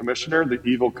the commissioner, the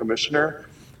evil commissioner.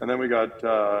 And then we got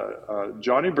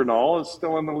Johnny Bernal is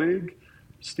still in the league.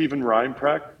 Stephen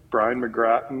Reinprecht, Brian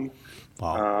McGrattan,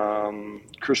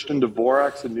 Christian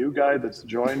Dvorak's a new guy that's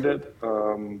joined it.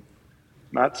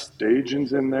 Matt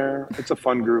Stajan's in there. It's a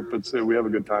fun group. We have a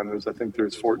good time. I think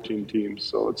there's 14 teams,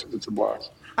 so it's a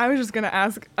blast. I was just going to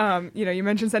ask, you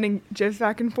mentioned sending GIFs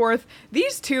back and forth.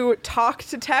 These two talk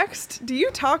to text. Do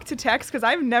you talk to text? Because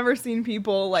I've never seen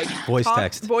people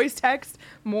voice text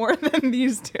more than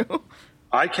these two.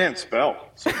 I can't spell,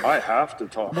 so I have to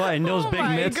talk. What, and those big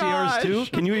mitts of yours too?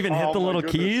 Can you even hit the little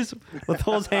keys with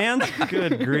those hands?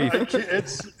 Good grief.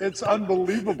 It's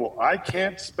unbelievable. I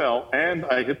can't spell, and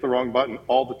I hit the wrong button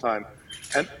all the time.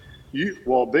 And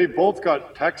they both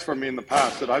got texts from me in the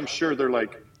past that I'm sure they're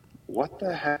like, what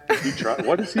the heck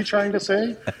what is he trying to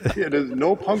say? It is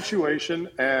no punctuation,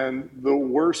 and the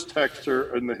worst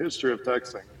texter in the history of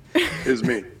texting is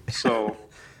me. So...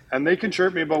 And they can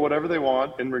chirp me about whatever they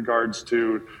want in regards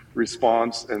to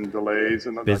response and delays.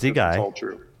 And busy guy. It's all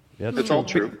true. That's it's all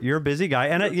true. You're a busy guy.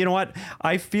 And you know what?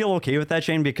 I feel okay with that,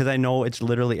 Shane, because I know it's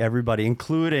literally everybody,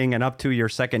 including and up to your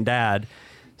second dad,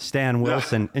 Stan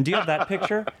Wilson. And do you have that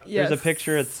picture? Yes. There's a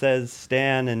picture that says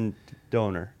Stan and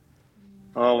Donor.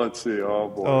 Oh, let's see. Oh,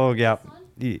 boy. Oh, yeah.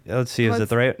 Let's see. Is it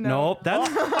the right? No. Nope. That's...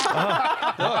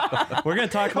 We're going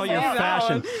to talk about your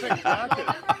fashion.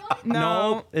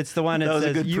 No, it's the one that was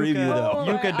a says good preview, though.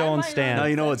 Yucca don't stand. Now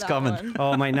you know what's coming.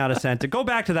 Oh, might not have sent it. Go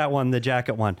back to that one, the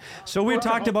jacket one. So we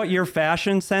talked about your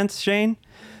fashion sense, Shane.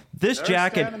 This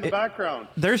jacket. Stan in the background.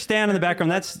 There's Stan in the background.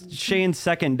 That's Shane's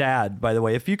second dad, by the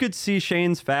way. If you could see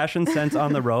Shane's fashion sense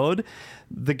on the road,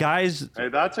 the guys. Hey,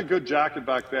 that's a good jacket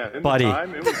back then. In Buddy. the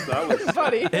time, that was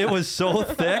Buddy. It was so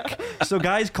thick. So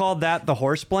guys called that the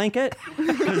horse blanket.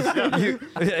 'Cause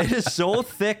it is so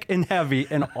thick and heavy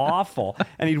and awful.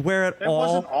 And he'd wear it It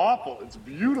all. wasn't awful. It's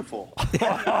beautiful.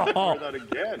 I'll wear that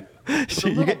again. It's a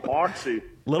little boxy.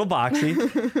 Little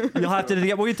boxy. You'll have to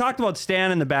get. Well, we talked about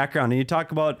Stan in the background, and you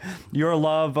talked about your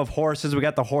love of horses. We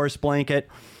got the horse blanket.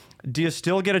 Do you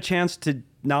still get a chance to,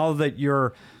 now that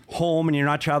you're home and you're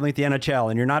not traveling with the NHL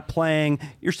and you're not playing,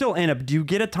 you're still in it? Do you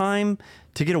get a time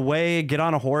to get away, get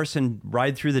on a horse, and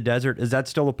ride through the desert? Is that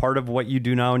still a part of what you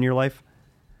do now in your life?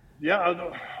 Yeah,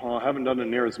 I haven't done it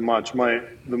near as much. My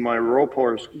rope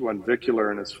horse went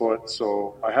vicular in his foot,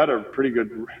 so I had a pretty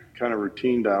good kind of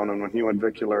routine down. And when he went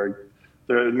vicular,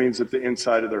 it means that the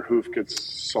inside of their hoof gets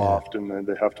soft, and then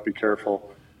they have to be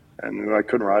careful. And I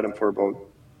couldn't ride him for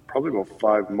probably about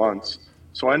 5 months.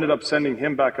 So I ended up sending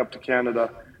him back up to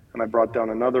Canada, and I brought down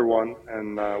another one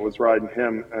and was riding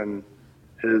him, and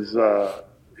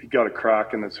he got a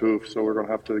crack in his hoof, so we're going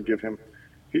to have to give him.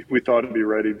 We thought he'd be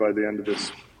ready by the end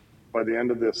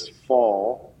of this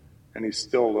fall, and he's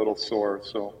still a little sore.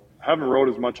 So I haven't rode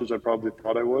as much as I probably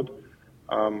thought I would,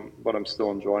 but I'm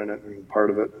still enjoying it, and part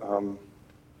of it.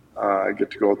 I get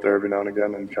to go out there every now and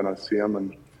again and kind of see him,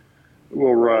 and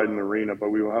we'll ride in the arena, but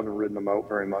we haven't ridden them out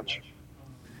very much.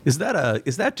 Is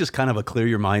that just kind of a clear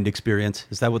your mind experience?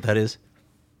 Is that what that is?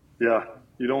 Yeah,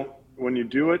 when you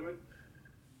do it,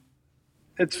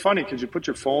 it's funny because you put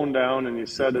your phone down and you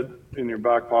set it in your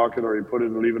back pocket, or you put it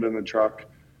and leave it in the truck,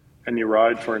 and you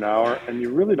ride for an hour, and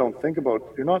you really you're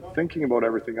not thinking about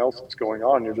everything else that's going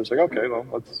on. You're just like, okay, well,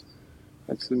 let's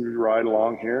ride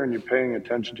along here, and you're paying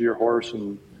attention to your horse,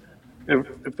 and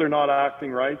if they're not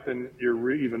acting right, then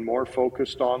you're even more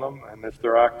focused on them. And if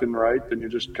they're acting right, then you're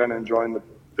just kind of enjoying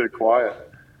the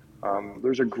quiet.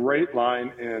 There's a great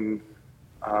line in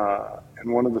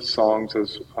one of the songs.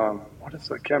 What is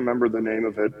it? I can't remember the name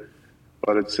of it,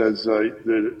 but it says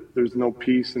there's no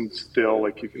peace and still.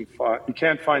 Like you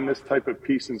can't find this type of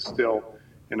peace and still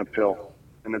in a pill.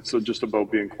 And it's just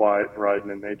about being quiet and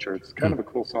riding in nature. It's kind of a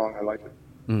cool song. I like it.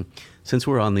 Since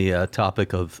we're on the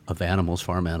topic of animals,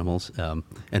 farm animals,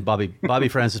 and Bobby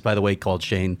Francis, by the way, called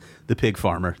Shane the pig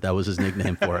farmer. That was his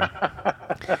nickname for it.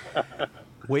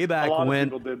 Way back a lot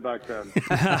when of people did back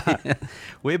then.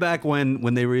 way back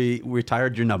when they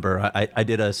retired your number, I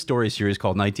did a story series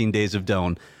called 19 Days of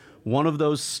Doan. One of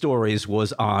those stories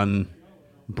was on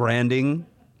branding.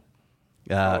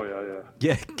 Yeah.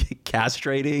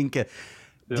 Castrating.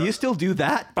 Do you still do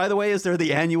that, by the way? Is there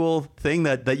the annual thing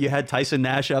that you had Tyson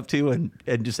Nash up to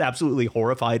and just absolutely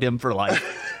horrified him for life?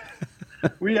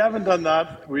 We haven't done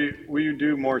that. We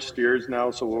do more steers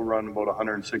now, so we'll run about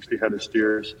 160 head of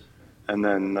steers and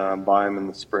then buy them in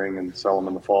the spring and sell them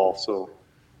in the fall. So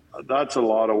that's a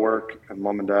lot of work, and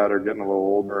Mom and Dad are getting a little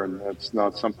older, and it's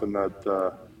not something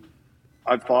that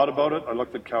I've thought about it. I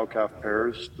looked at cow-calf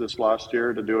pairs this last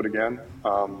year to do it again,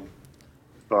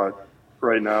 but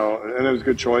right now, and it was a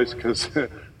good choice because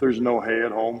there's no hay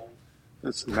at home.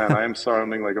 I am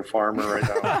sounding like a farmer right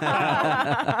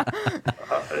now.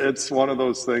 It's one of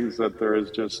those things that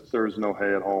there's no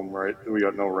hay at home, right? We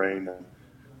got no rain.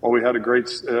 We had a great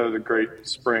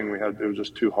spring. It was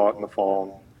just too hot in the fall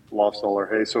and lost all our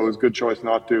hay. So it was a good choice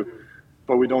not to,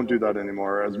 but we don't do that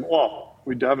anymore.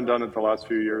 We haven't done it the last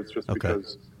few years just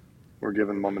because we're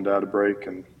giving Mom and Dad a break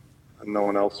and no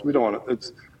one else. We don't want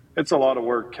it. It's a lot of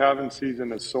work. Calving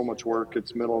season is so much work.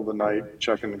 It's middle of the night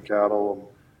checking the cattle. And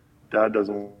Dad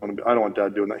doesn't want to. I don't want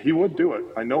Dad doing that. He would do it.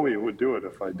 I know he would do it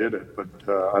if I did it, but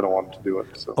I don't want him to do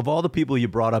it. So. Of all the people you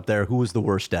brought up there, who was the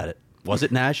worst at it? Was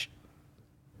it Nash?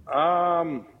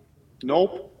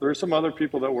 Nope. There's some other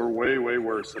people that were way, way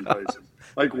worse in places.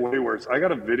 Like way worse. I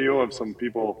got a video of some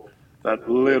people that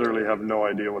literally have no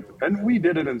idea and we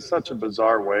did it in such a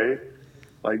bizarre way.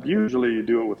 Like usually you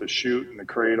do it with a chute and a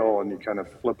cradle and you kind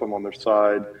of flip them on their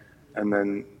side, and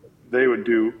then they would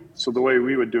do. So the way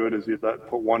we would do it is you'd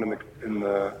put one in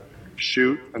the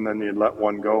chute, and then you'd let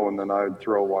one go, and then I'd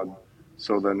throw one.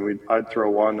 So then I'd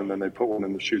throw one, and then they put one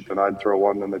in the chute. Then I'd throw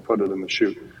one, and they put it in the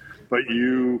chute. But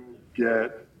you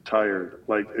get tired,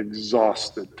 like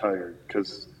exhausted, tired,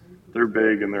 because they're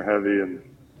big and they're heavy, and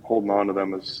holding on to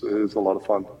them is a lot of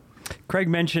fun. Craig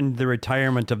mentioned the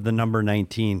retirement of the number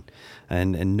 19,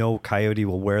 and no coyote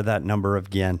will wear that number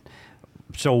again.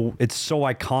 so it's so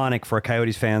iconic for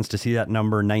Coyotes fans to see that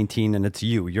number 19, and it's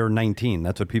you. You're 19.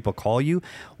 That's what people call you.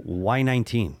 Why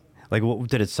 19? Like,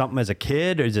 did it something as a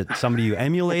kid, or is it somebody you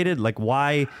emulated? Like,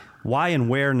 why and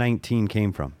where 19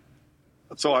 came from?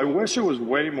 So I wish it was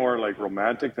way more like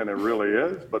romantic than it really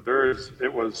is, but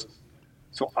it was.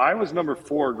 So I was number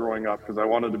 4 growing up because I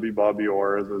wanted to be Bobby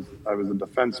Orr. I was a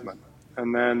defenseman,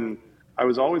 and then I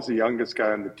was always the youngest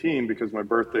guy on the team because my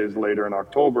birthday is later in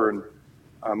October, and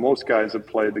most guys that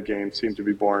played the game seem to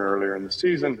be born earlier in the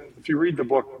season. If you read the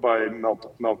book by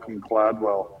Malcolm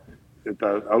Gladwell,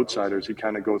 The Outsiders, he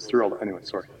kind of goes through all that. Anyway,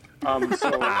 sorry.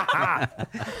 I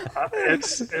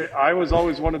was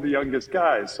always one of the youngest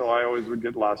guys, so I always would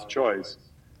get last choice.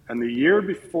 And the year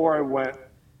before I went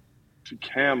to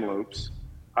Kamloops,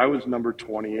 I was number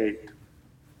 28.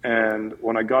 And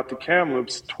when I got to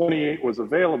Kamloops, 28 was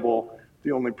available.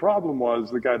 The only problem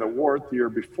was the guy that wore it the year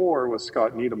before was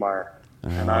Scott Niedermayer.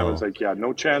 And I was like, yeah,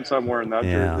 no chance I'm wearing that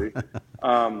jersey.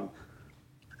 And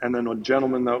then a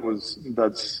gentleman that was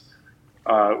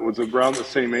around the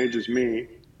same age as me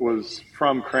was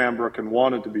from Cranbrook and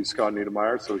wanted to be Scott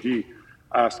Niedermayer, so he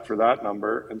asked for that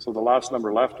number. And so the last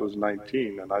number left was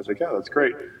 19. And I was like, yeah, that's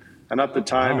great. And at the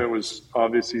time, It was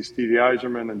obviously Stevie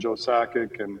Yzerman and Joe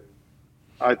Sakic, and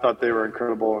I thought they were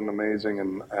incredible and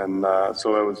amazing. And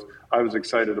so I was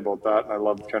excited about that, and I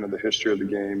loved kind of the history of the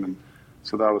game. And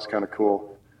so that was kind of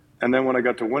cool. And then when I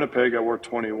got to Winnipeg, I wore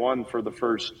 21 for the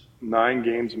first 9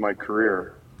 games of my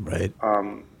career. Right.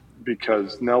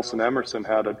 Because Nelson Emerson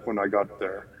had it when I got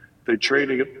there. They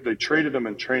traded him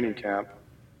in training camp.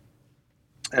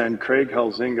 And Craig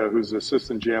Helzinga, who's the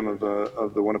assistant GM of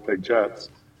the Winnipeg Jets,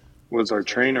 was our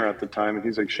trainer at the time. And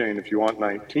he's like, Shane, if you want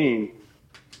 19,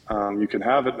 you can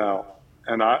have it now.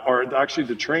 And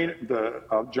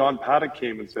John Paddock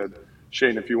came and said,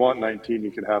 Shane, if you want 19,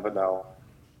 you can have it now.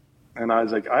 And I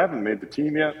was like, I haven't made the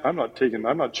team yet. I'm not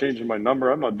changing my number.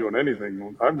 I'm not doing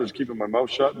anything. I'm just keeping my mouth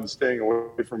shut and staying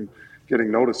away from getting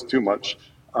noticed too much.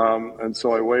 And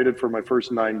so I waited for my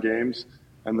first 9 games,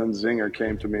 and then Zinger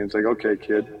came to me and said, okay,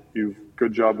 kid,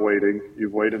 good job waiting.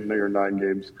 You've waited until your 9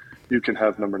 games. You can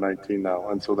have number 19 now.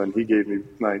 And so then he gave me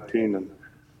 19, and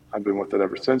I've been with it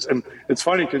ever since. And it's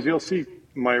funny because you'll see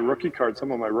my rookie card,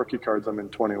 some of my rookie cards, I'm in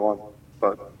 21,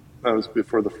 but that was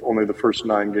before only the first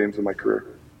 9 games of my career.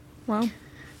 Wow.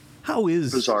 How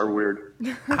is bizarre, weird?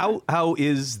 How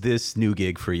is this new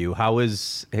gig for you?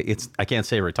 I can't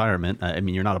say retirement. I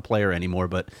mean, you're not a player anymore,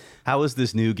 but how is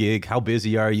this new gig? How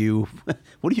busy are you?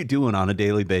 What are you doing on a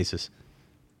daily basis?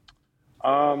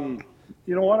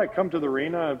 You know what? I come to the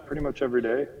arena pretty much every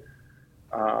day.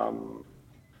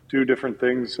 Do different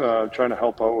things, trying to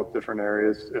help out with different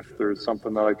areas. If there's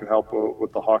something that I can help out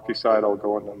with the hockey side, I'll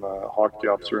go into the hockey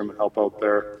ops room and help out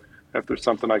there. If there's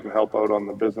something I can help out on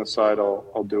the business side,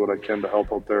 I'll do what I can to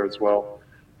help out there as well.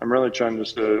 I'm really trying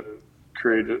just to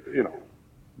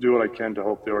do what I can to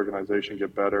help the organization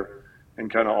get better in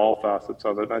kind of all facets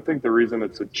of it. And I think the reason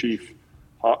it's a chief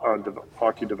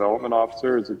hockey development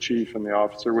officer is a chief and the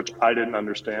officer, which I didn't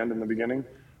understand in the beginning,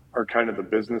 are kind of the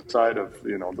business side of,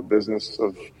 the business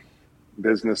of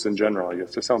business in general. I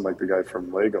guess I sound like the guy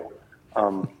from Lego.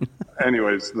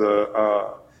 Anyways,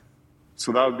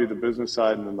 so that would be the business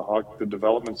side, and then the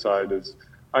development side is,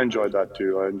 I enjoyed that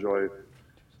too. I enjoy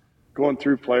going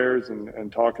through players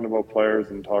and talking about players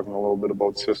and talking a little bit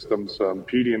about systems.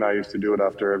 Petey and I used to do it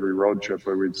after every road trip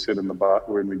where we'd sit in the bus,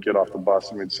 when we'd get off the bus,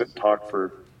 and we'd sit and talk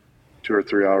for 2 or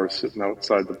 3 hours sitting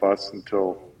outside the bus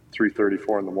until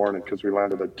 3:34 in the morning because we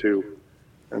landed at 2.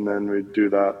 And then we'd do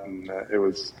that, and it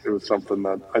was something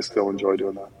that I still enjoy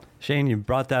doing that. Shane, you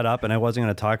brought that up, and I wasn't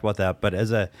going to talk about that, but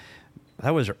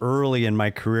that was early in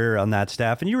my career on that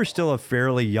staff, and you were still a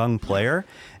fairly young player,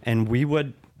 and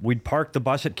we'd park the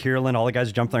bus at Kierland, all the guys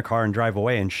would jump in their car and drive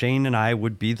away, and Shane and I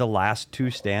would be the last 2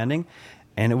 standing,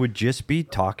 and it would just be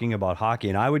talking about hockey,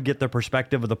 and I would get the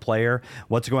perspective of the player,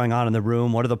 what's going on in the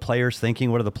room, what are the players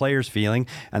thinking, what are the players feeling,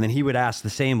 and then he would ask the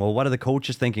same, well, what are the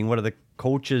coaches thinking, what are the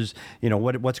coaches,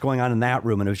 what's going on in that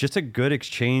room, and it was just a good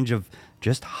exchange of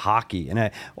just hockey.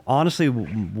 And honestly,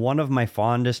 one of my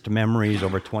fondest memories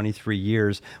over 23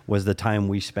 years was the time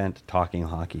we spent talking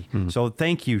hockey. Mm-hmm. So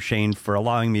thank you, Shane, for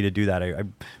allowing me to do that. I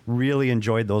really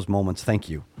enjoyed those moments. Thank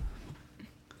you.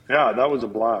 Yeah, that was a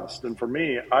blast. And for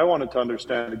me, I wanted to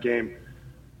understand the game.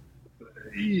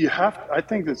 I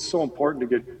think it's so important to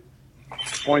get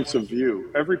points of view.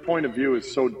 Every point of view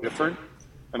is so different.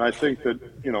 And I think that,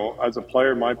 as a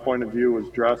player, my point of view was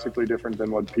drastically different than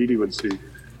what Petey would see.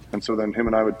 And so then him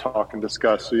and I would talk and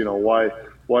discuss, why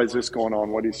is this going on?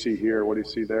 What do you see here? What do you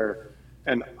see there?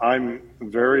 And I'm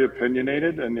very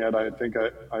opinionated, and yet I think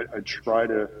I try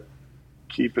to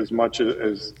keep as much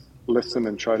as listen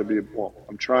and try to be, well,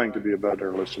 I'm trying to be a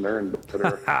better listener and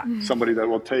better somebody that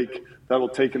will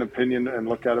take an opinion and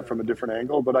look at it from a different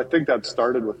angle. But I think that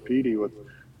started with Petey, with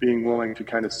being willing to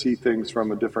kind of see things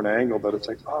from a different angle, that it's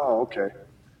like, oh, okay,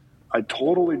 I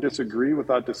totally disagree with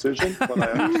that decision, but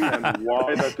I understand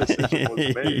why that decision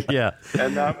was made. Yeah.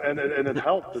 And it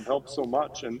helped. It helped so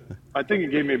much. And I think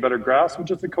it gave me a better grasp of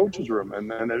just the coach's room.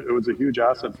 And it was a huge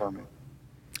asset for me.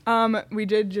 We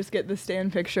did just get the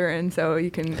stand picture, and so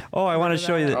you can. Oh, I want to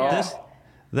show you this.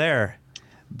 There.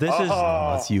 This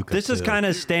That's Yuka this is too. kind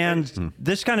of stands.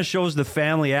 This kind of shows the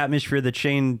family atmosphere that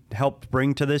Shane helped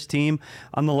bring to this team.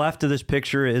 On the left of this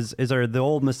picture is the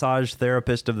old massage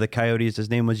therapist of the Coyotes. His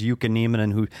name was Yuka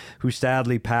Nieminen, who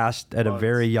sadly passed at a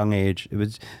very young age. It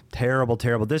was terrible,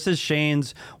 terrible. This is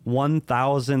Shane's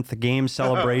 1,000th game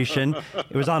celebration.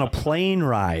 It was on a plane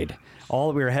ride.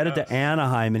 We were headed to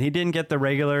Anaheim, and he didn't get the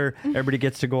regular, everybody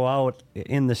gets to go out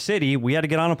in the city. We had to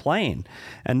get on a plane.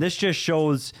 And this just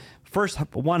shows, first,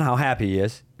 one, how happy he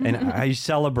is, and how he's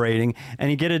celebrating, and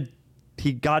he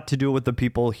got to do it with the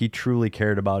people he truly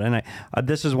cared about. And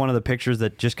this is one of the pictures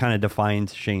that just kind of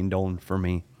defines Shane Doan for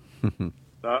me.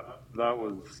 That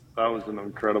was an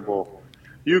incredible.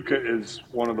 Yuka is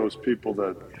one of those people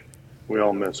that we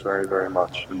all miss very, very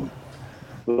much. And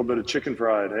a little bit of chicken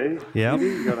fried, eh? Yeah.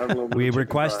 We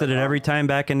requested it every time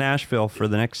back in Nashville for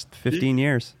the next 15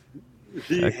 years.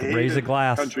 He Raise a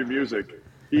glass. Country music.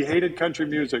 He hated country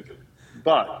music,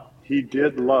 but he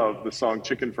did love the song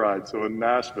Chicken Fried. So in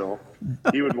Nashville,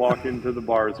 he would walk into the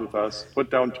bars with us, put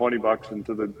down $20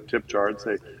 into the tip jar and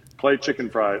say, play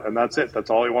Chicken Fried. And that's it. That's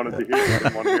all he wanted to hear. He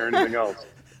didn't want to hear anything else.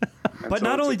 But so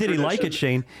not only did he like it,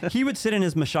 Shane, he would sit in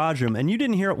his massage room, and you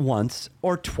didn't hear it once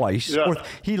or twice. Yeah. Or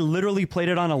he literally played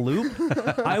it on a loop.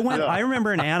 I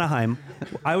remember in Anaheim,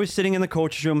 I was sitting in the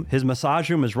coach's room. His massage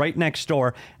room was right next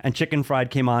door, and Chicken Fried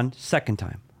came on second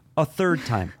time, a third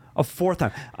time, a fourth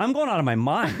time. I'm going out of my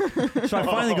mind. So I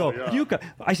finally go, Yuka.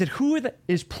 I said, who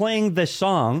is playing this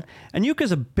song? And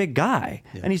Yuka's a big guy.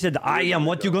 Yeah. And he said, I am.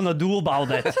 What you going to do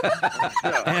about it?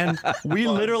 And we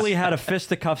literally had a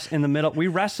fisticuffs in the middle. We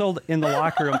wrestled in the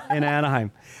locker room in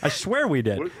Anaheim. I swear we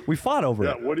did. We fought over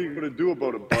it. What are you going to do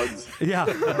about it, buds? Yeah.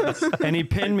 And he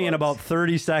pinned me in about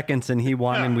 30 seconds, and he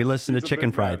won, and we listened to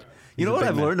Chicken Fried. You know what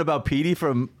I've learned about Petey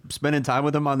from spending time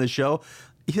with him on the show?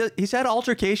 He's had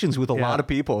altercations with a lot of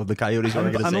people in the Coyotes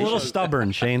organization. I'm a little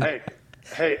stubborn, Shane.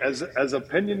 Hey, as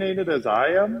opinionated as I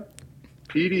am,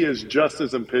 Petey is just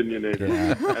as opinionated.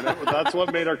 Yeah. And that's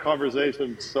what made our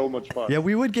conversation so much fun. Yeah,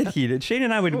 we would get heated. Shane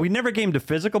and I we never came to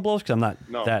physical blows because I'm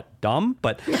not that dumb,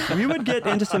 but we would get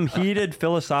into some heated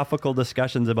philosophical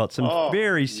discussions about some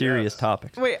very serious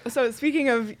topics. Wait, so speaking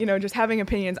of, just having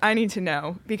opinions, I need to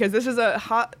know, because this is a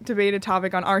hot debated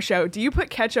topic on our show. Do you put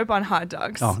ketchup on hot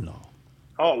dogs? Oh, no.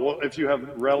 Oh, well, if you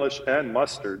have relish and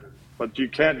mustard, but you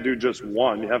can't do just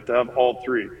one. You have to have all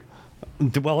three.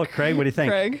 Well, Craig, what do you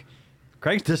think?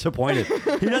 Craig's disappointed.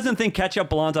 He doesn't think ketchup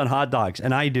belongs on hot dogs,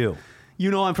 and I do.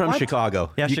 You know I'm from Chicago.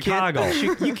 Yeah, Chicago.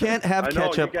 You can't have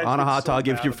ketchup on a hot dog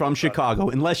if you're from Chicago,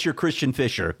 unless you're Christian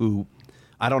Fisher, who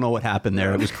I don't know what happened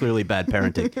there. It was clearly bad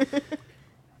parenting.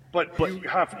 But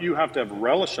you have to have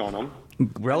relish on them.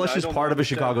 Relish is part of a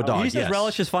Chicago dog. He says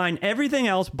relish is fine. Everything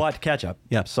else but ketchup.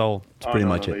 Yeah. So that's pretty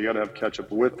much it. You got to have ketchup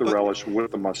with the relish,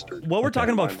 with the mustard. Well, we're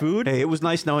talking about food. Hey, it was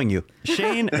nice knowing you.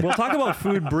 Shane, we'll talk about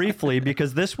food briefly,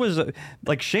 because this was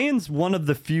Shane's one of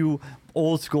the few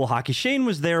old school hockey. Shane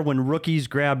was there when rookies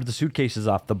grabbed the suitcases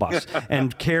off the bus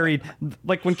and carried,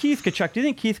 when Keith Tkachuk, do you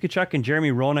think Keith Tkachuk and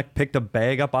Jeremy Roenick picked a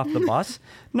bag up off the bus?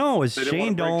 No, it was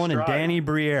Shane Doan and Danny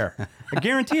Briere. I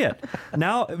guarantee it.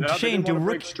 Now, Shane, do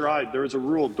break stride. There was a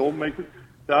rule. Don't make me.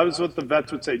 That was what the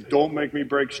vets would say. Don't make me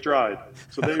break stride.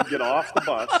 So they would get off the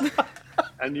bus,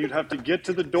 and you'd have to get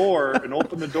to the door and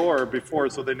open the door before,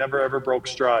 so they never ever broke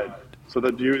stride. So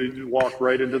that you walk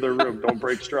right into their room. Don't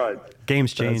break stride.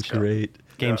 Games changed. That's great.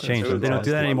 Games changed. They don't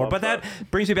do that anymore. But that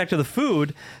brings me back to the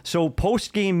food. So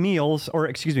pre-game meals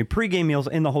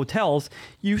in the hotels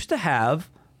used to have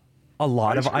a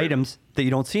lot of items that you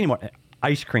don't see anymore.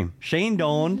 Ice cream. Shane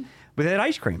Doan, we had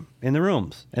ice cream in the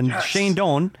rooms. And Shane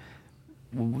Doan,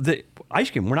 the ice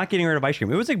cream, we're not getting rid of ice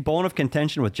cream. It was a bone of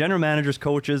contention with general managers,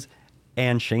 coaches,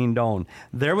 and Shane Doan.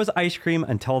 There was ice cream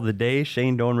until the day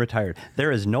Shane Doan retired. There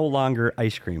is no longer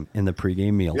ice cream in the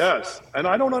pregame meals. Yes, and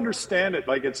I don't understand it.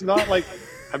 It's not like,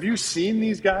 have you seen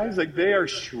these guys? They are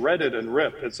shredded and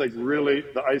ripped. It's really,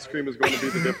 the ice cream is going to be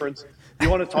the difference.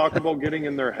 You want to talk about getting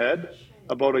in their head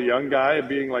about a young guy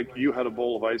being like, you had a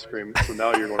bowl of ice cream, so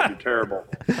now you're going to be terrible.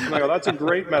 I'm like, that's a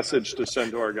great message to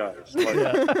send to our guys.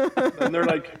 And they're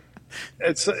like,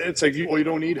 It's like, well, you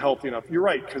don't eat healthy enough. You're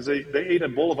right, because they ate a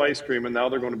bowl of ice cream and now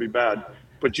they're going to be bad.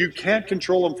 But you can't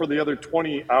control them for the other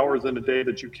 20 hours in a day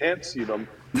that you can't see them.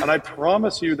 And I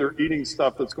promise you they're eating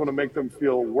stuff that's going to make them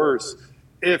feel worse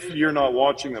if you're not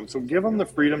watching them. So give them the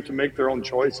freedom to make their own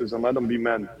choices and let them be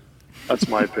men. That's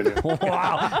my opinion.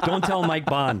 Wow. Don't tell Mike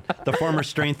Bond, the former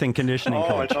strength and conditioning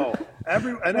coach. I know.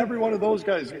 Every one of those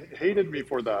guys hated me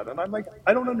for that. And I'm like,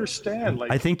 I don't understand.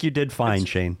 Like, I think you did fine,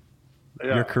 Shane.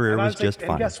 Yeah. Your career was just fine.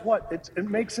 And guess what? It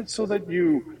makes it so that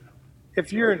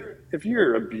if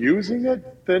you're abusing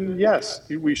it, then yes,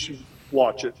 we should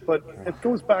watch it. But it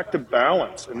goes back to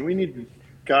balance, and we need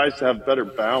guys to have better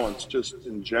balance just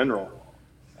in general,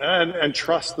 and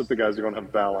trust that the guys are going to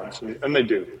have balance, and they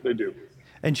do.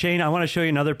 And Shane, I want to show you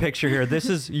another picture here. This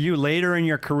is you later in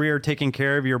your career taking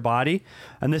care of your body,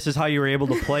 and this is how you were able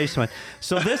to play so much.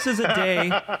 So this is a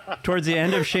day towards the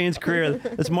end of Shane's career.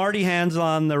 It's Marty Hansel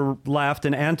on the left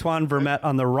and Antoine Vermette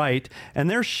on the right,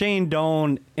 and there's Shane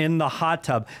Doan in the hot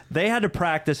tub. They had to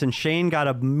practice, and Shane got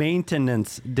a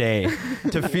maintenance day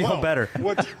to feel better.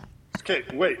 Okay,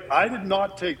 wait. I did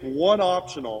not take one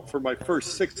optional for my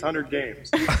first 600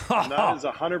 games. And that is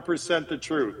 100% the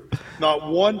truth. Not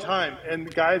one time.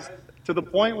 And guys, to the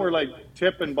point where like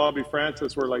Tip and Bobby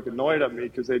Francis were like annoyed at me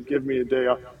because they'd give me a day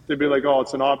off. They'd be like, "Oh,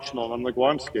 it's an optional." And I'm like, "Well,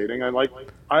 I'm skating.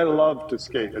 I love to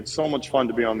skate. It's so much fun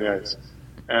to be on the ice."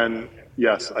 And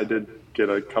yes, I did get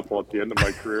a couple at the end of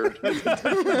my career.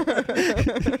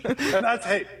 And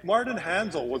hey, Martin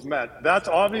Hansel was mad. That's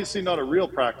obviously not a real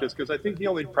practice because I think he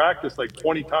only practiced like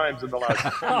 20 times in the last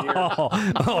 10 years.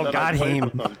 Oh, got him.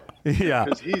 Yeah.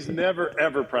 Because he's never,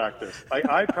 ever practiced.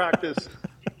 I practiced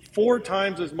 4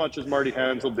 times as much as Marty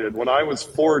Hansel did when I was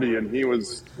 40 and he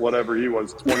was, whatever he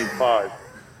was, 25.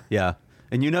 Yeah.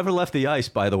 And you never left the ice,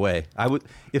 by the way. I would,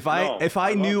 if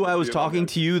I knew I was talking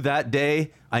to you that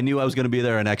day, I knew I was going to be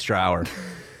there an extra hour.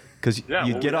 Because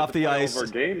you'd get off the ice. Over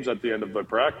games at the end of the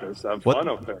practice. Have fun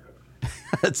out there.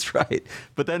 That's right.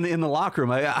 But then in the locker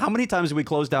room, how many times did we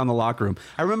close down the locker room?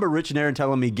 I remember Rich and Aaron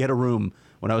telling me, get a room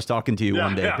when I was talking to you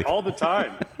one day. Yeah, all the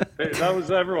time. Hey,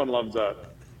 everyone loves that.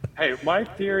 Hey, my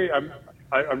theory,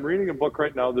 I'm reading a book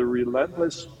right now, The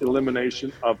Relentless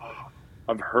Elimination of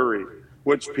Hurry,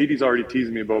 which Petey's already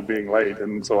teased me about being late.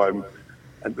 And so I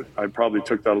probably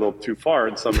took that a little too far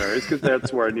in some areas because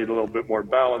that's where I need a little bit more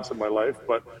balance in my life.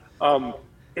 But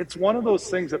it's one of those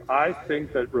things that I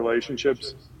think that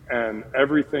relationships and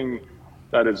everything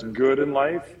that is good in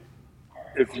life,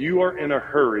 if you are in a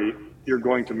hurry, you're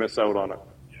going to miss out on it.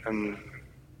 And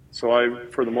so I,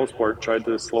 for the most part, tried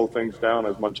to slow things down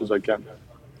as much as I can.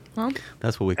 Well,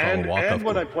 that's what we call a walk-up. And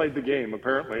when I played the game,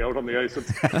 apparently, out on the ice.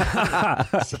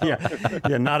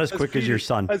 Yeah, not as quick as your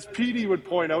son. As Petey would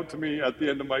point out to me at the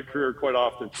end of my career quite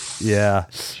often. Yeah.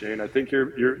 Shane, I think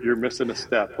you're missing a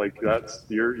step. Like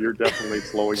you're definitely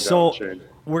slowing down, Shane.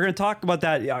 We're going to talk about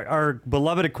that. Our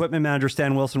beloved equipment manager,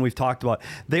 Stan Wilson, we've talked about.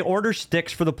 They order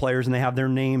sticks for the players, and they have their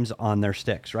names on their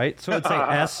sticks, right? So it'd say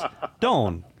S.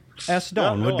 Doan. S.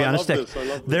 Doan would be on a stick.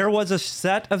 There was a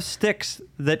set of sticks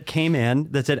that came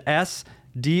in that said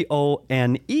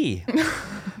S-D-O-N-E.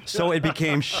 So it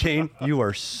became, Shane, you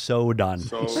are so done.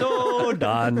 So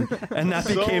done. And that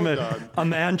became a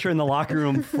mantra in the locker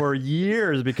room for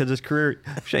years because his career,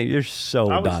 Shane, you're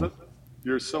so done.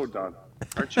 You're so done.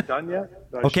 Aren't you done yet?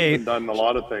 Okay. I've done a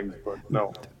lot of things, but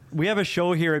no. We have a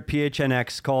show here at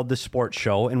PHNX called The Sports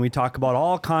Show, and we talk about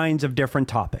all kinds of different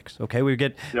topics. Okay, we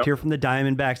get to hear from the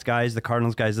Diamondbacks guys, the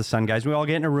Cardinals guys, the Sun guys. We all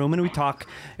get in a room and we talk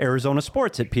Arizona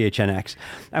sports at PHNX.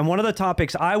 And one of the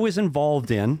topics I was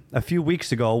involved in a few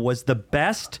weeks ago was the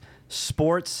best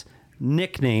sports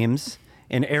nicknames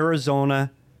in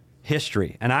Arizona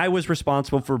history. And I was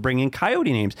responsible for bringing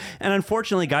Coyote names. And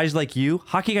unfortunately, guys like you,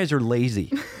 hockey guys are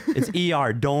lazy. It's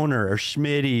ER, Donor, or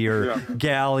Schmitty, or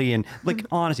Galley, and like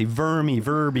honestly,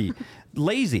 Verby.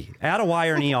 Lazy. Add a Y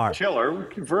or an ER. Killer.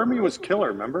 Vermi was killer,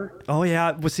 remember? Oh,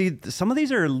 yeah. Well, see, some of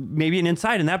these are maybe an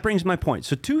inside, and that brings my point.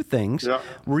 So 2 things. Yeah.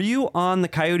 Were you on the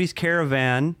Coyotes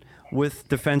caravan with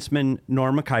defenseman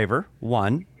Norm McIver?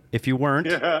 1. If you weren't.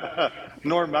 Yeah.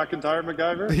 Norm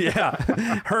McIver? Yeah.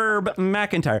 Herb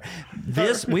McIntyre.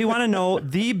 We want to know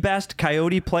the best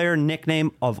Coyote player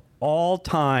nickname of all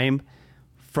time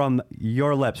from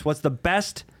your lips. What's the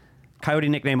best Coyote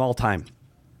nickname all time?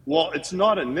 Well, it's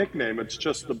not a nickname. It's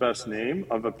just the best name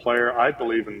of a player, I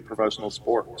believe, in professional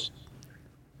sports.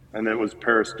 And it was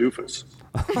Paris Doofus.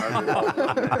 That's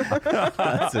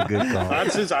a good call.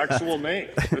 That's his actual name.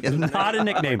 It's not a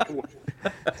nickname.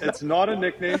 It's not a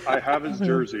nickname. I have his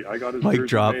jersey. I got his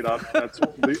jersey made up. That's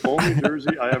the only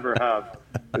jersey I ever have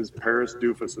is Paris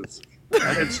Doofus's.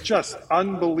 And it's just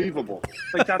unbelievable.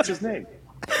 Like, that's his name.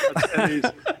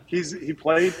 And he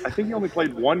played. I think he only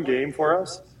played one game for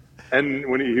us, and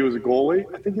when he was a goalie,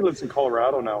 I think he lives in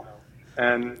Colorado now.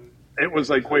 And it was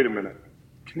like, wait a minute,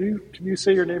 can you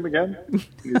say your name again? And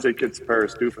he's like, it's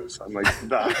Paris Doofus. I'm like,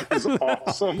 that is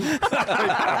awesome.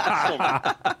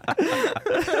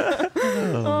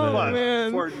 But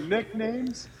man. for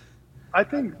nicknames, I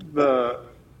think the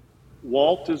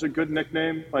Walt is a good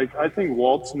nickname. Like, I think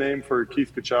Walt's name for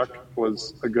Keith Tkachuk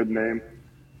was a good name.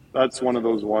 That's one of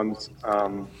those ones.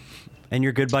 And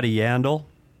your good buddy Yandel?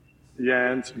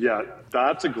 Jans, yeah,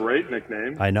 that's a great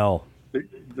nickname. I know.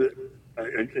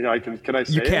 Can I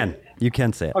say You can. it? You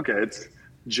can say it. Okay, it's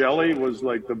Jelly was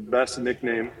like the best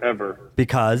nickname ever.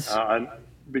 Because?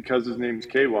 Because his name's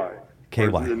KY. KY.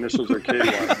 His initials are KY.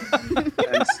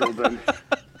 And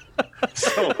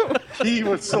so he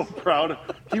was so proud.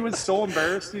 He was so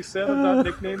embarrassed, he said, of that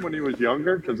nickname when he was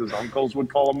younger because his uncles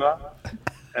would call him that.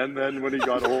 And then when he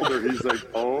got older, he's like,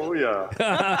 oh, yeah.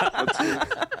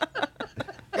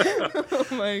 Oh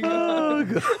my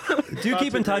god! Do you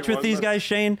keep in touch with these guys,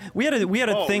 Shane? We had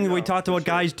a thing where we talked about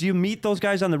guys. Do you meet those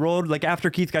guys on the road? Like after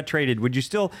Keith got traded, would you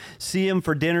still see him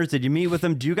for dinners? Did you meet with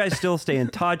them? Do you guys still stay in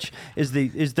touch?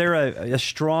 Is there a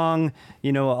strong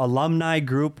alumni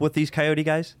group with these Coyote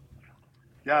guys?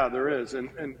 Yeah, there is,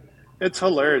 and it's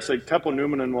hilarious. Like Teppo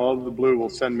Newman and Wild of the Blue will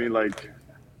send me like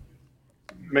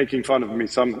making fun of me.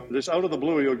 Just out of the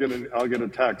blue, I'll get a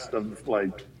text of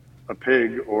like a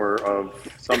pig or of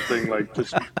something like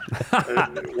just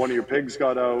one of your pigs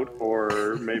got out,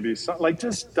 or maybe like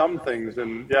just dumb things.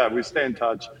 And yeah, we stay in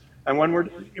touch. And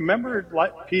remember,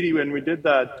 Petey, when we did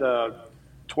that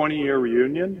 20-year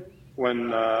reunion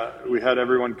when we had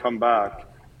everyone come back,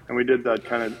 and we did a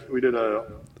kind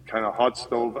of hot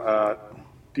stove at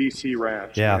DC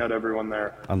Ranch. Yeah, we had everyone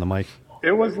there on the mic.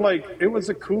 It was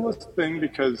the coolest thing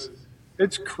because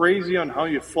it's crazy on how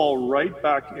you fall right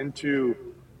back into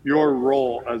your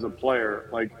role as a player.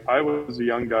 Like I was a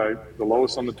young guy, the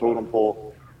lowest on the totem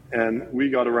pole, and we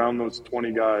got around those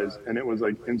 20 guys, and it was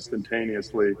like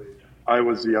instantaneously. I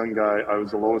was the young guy, I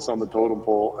was the lowest on the totem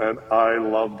pole, and I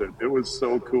loved it. It was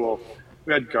so cool.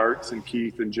 We had Gartz and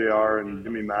Keith and JR and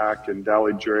Jimmy Mack and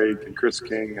Dally Drake and Chris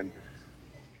King and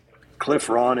Cliff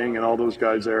Ronning and all those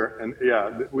guys there. And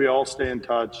yeah, we all stay in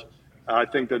touch. I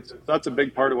think that's a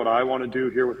big part of what I want to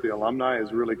do here with the alumni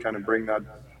is really kind of bring that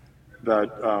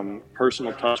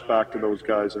personal touch back to those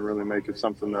guys and really make it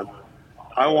something that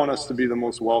I want us to be the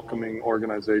most welcoming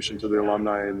organization to the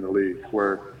alumni in the league,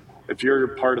 where if you're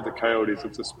part of the Coyotes,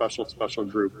 it's a special, special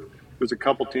group. There's a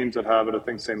couple teams that have it. I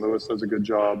think St. Louis does a good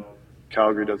job.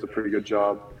 Calgary does a pretty good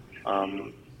job.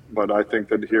 But I think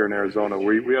that here in Arizona,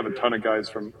 we have a ton of guys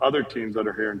from other teams that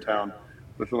are here in town,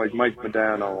 with like Mike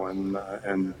Modano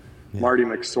and Marty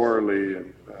McSorley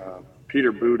and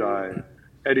Peter Budaj,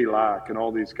 Eddie Lack, and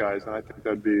all these guys. And I think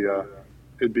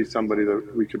it'd be somebody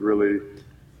that we could really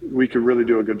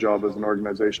do a good job as an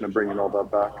organization of bringing all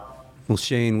that back. Well,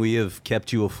 Shane, we have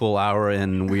kept you a full hour,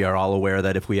 and we are all aware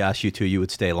that if we asked you to, you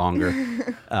would stay longer.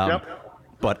 Yep.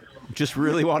 But just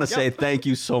really want to say thank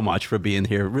you so much for being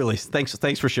here. Really,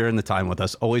 thanks for sharing the time with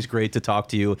us. Always great to talk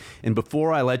to you. And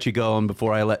before I let you go, and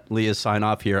before I let Leah sign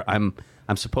off here, I'm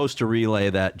supposed to relay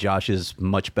that Josh is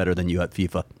much better than you at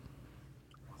FIFA.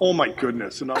 Oh my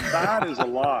goodness! And that is a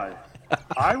lie.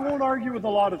 I won't argue with a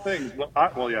lot of things. I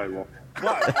will.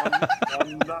 But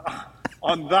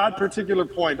on that particular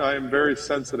point, I am very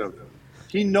sensitive.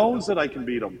 He knows that I can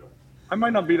beat him. I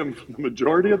might not beat him the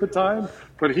majority of the time,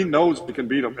 but he knows we can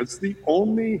beat him. It's the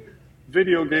only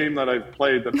video game that I've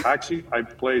played that actually I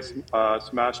play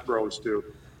Smash Bros. To.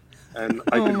 And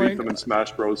I can beat them in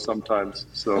Smash Bros. Sometimes.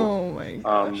 So,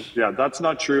 yeah, that's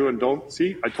not true. And I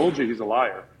told you he's a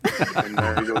liar. And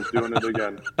there he goes doing it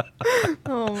again.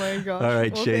 Oh, my gosh. All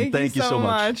right, Shane, thank you so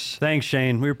much. Thanks,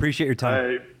 Shane. We appreciate your time.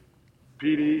 Hey,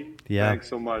 Petey, thanks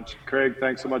so much. Craig,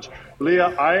 thanks so much.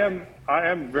 Leah, I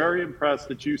am very impressed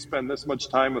that you spend this much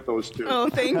time with those two. Oh,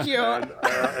 thank you. And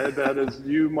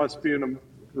you must be a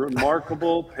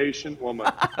remarkable, patient woman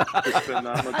to spend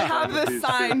that much time. I have with this these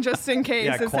sign two. just in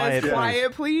case it quiet, says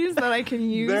quiet, please, that I can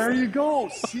use. There you go.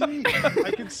 See,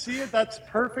 I can see it. That's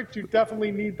perfect. You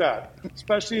definitely need that,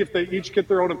 especially if they each get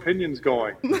their own opinions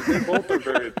going. They both are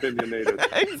very opinionated.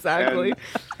 Exactly.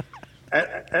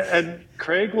 And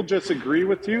Craig will just agree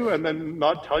with you and then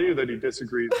not tell you that he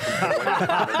disagrees.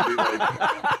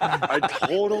 I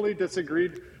totally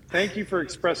disagreed. Thank you for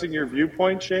expressing your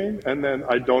viewpoint, Shane. And then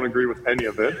I don't agree with any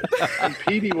of it. And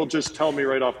Petey will just tell me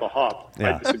right off the hop,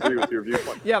 I disagree with your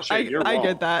viewpoint. Yeah, Shane, I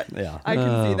get that. Yeah. I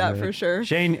can see that for sure.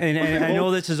 Shane, and I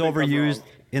know this is overused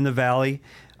in the Valley.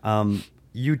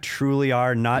 you truly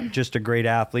are not just a great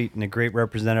athlete and a great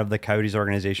representative of the Coyotes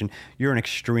organization. You're an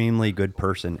extremely good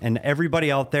person. And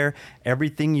everybody out there,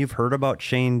 everything you've heard about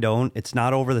Shane Doan, it's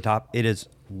not over the top. It is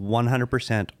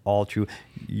 100% all true.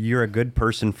 You're a good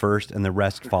person first, and the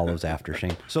rest follows after,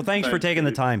 Shane. So thanks for taking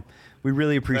the time. We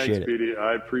really appreciate it. Petey.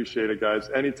 I appreciate it, guys.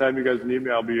 Anytime you guys need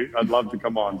me, I'd love to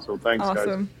come on. So thanks,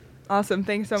 guys. Awesome.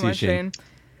 Thanks so much, Shane.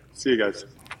 See you guys.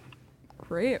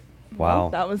 Great. Wow. Well,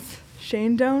 that was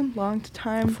Shane Doan, long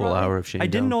time. A full hour of Shane Doan. I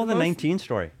didn't know the 19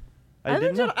 story. I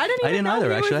didn't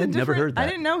either, actually. I'd never heard that. I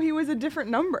didn't know he was a different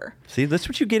number. See, that's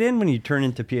what you get in when you turn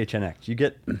into PHNX. You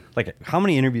get, like, how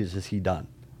many interviews has he done?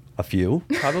 A few,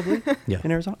 probably,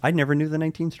 in Arizona. I never knew the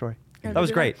 19 story. That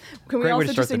was great. Can we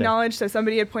also just acknowledge, so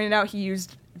somebody had pointed out he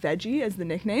used Veggie as the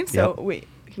nickname, so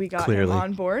we got him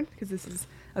on board, because this is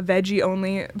a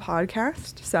veggie-only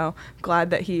podcast, so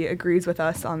glad that he agrees with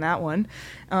us on that one.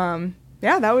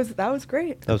 Yeah, that was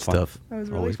great. That was fun. That was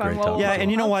really fun.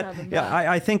 And you know what?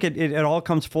 I think it all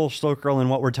comes full circle in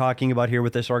what we're talking about here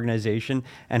with this organization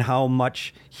and how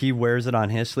much he wears it on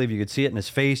his sleeve. You could see it in his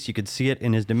face. You could see it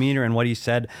in his demeanor and what he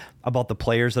said about the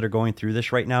players that are going through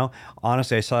this right now.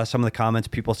 Honestly, I saw some of the comments.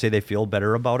 People say they feel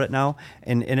better about it now,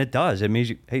 and it does. It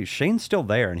means, hey, Shane's still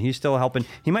there, and he's still helping.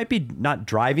 He might be not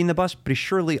driving the bus, but he's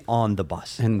surely on the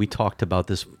bus. And we talked about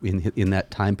this in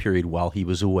that time period while he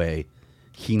was away.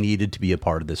 He needed to be a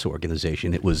part of this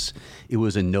organization. It was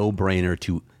a no-brainer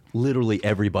to literally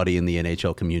everybody in the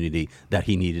NHL community that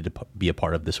he needed to be a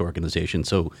part of this organization.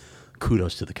 So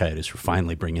kudos to the Coyotes for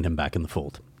finally bringing him back in the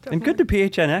fold. Definitely. And good to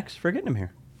PHNX for getting him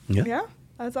here. Yeah,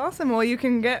 that's awesome. Well, you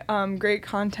can get great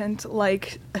content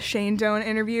like a Shane Doan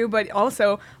interview, but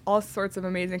also all sorts of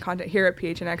amazing content here at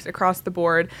PHNX across the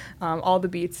board. All the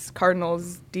beats,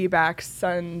 Cardinals, D-backs,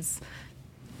 Suns,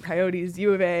 Coyotes,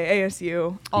 U of A,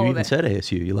 ASU, all of it. You even said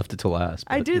ASU. You left it till last.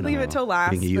 I did leave it till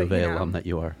last. Being a U of A alum that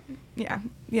you are. Yeah,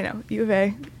 U of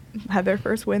A had their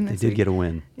first win this week. They did get a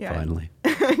win, finally.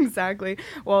 Exactly.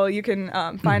 Well, you can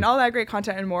find all that great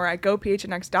content and more at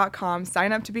gophnx.com.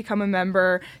 Sign up to become a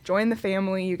member. Join the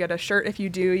family. You get a shirt if you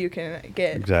do. You can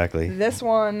get this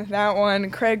one, that one.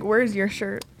 Craig, where's your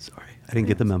shirt? Sorry, I didn't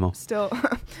get the memo. Still...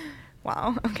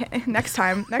 Wow. Okay. Next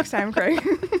time, Craig.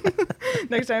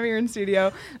 Next time you're in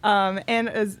studio. And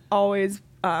as always,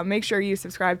 make sure you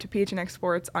subscribe to PHNX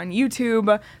Sports on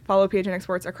YouTube. Follow PHNX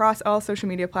Sports across all social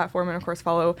media platforms, and of course,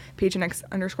 follow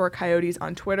PHNX_Coyotes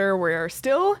on Twitter. We're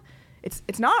still,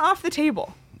 it's not off the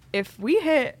table. If we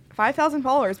hit 5,000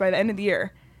 followers by the end of the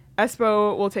year,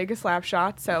 Espo will take a slap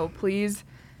shot. So please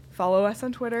follow us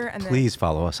on Twitter. And please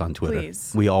follow us on Twitter.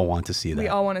 Please. We all want to see that. We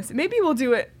all want to see. Maybe we'll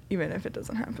do it even if it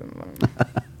doesn't happen.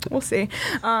 We'll see.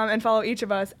 And follow each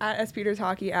of us at S. Peters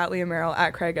Hockey, at Liam Merrill,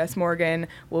 at Craig S. Morgan.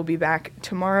 We'll be back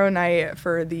tomorrow night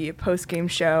for the post-game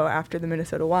show after the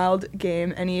Minnesota Wild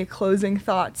game. Any closing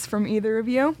thoughts from either of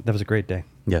you? That was a great day.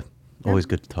 Yeah. Always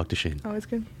good to talk to Shane. Always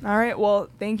good. All right. Well,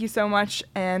 thank you so much,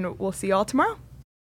 and we'll see you all tomorrow.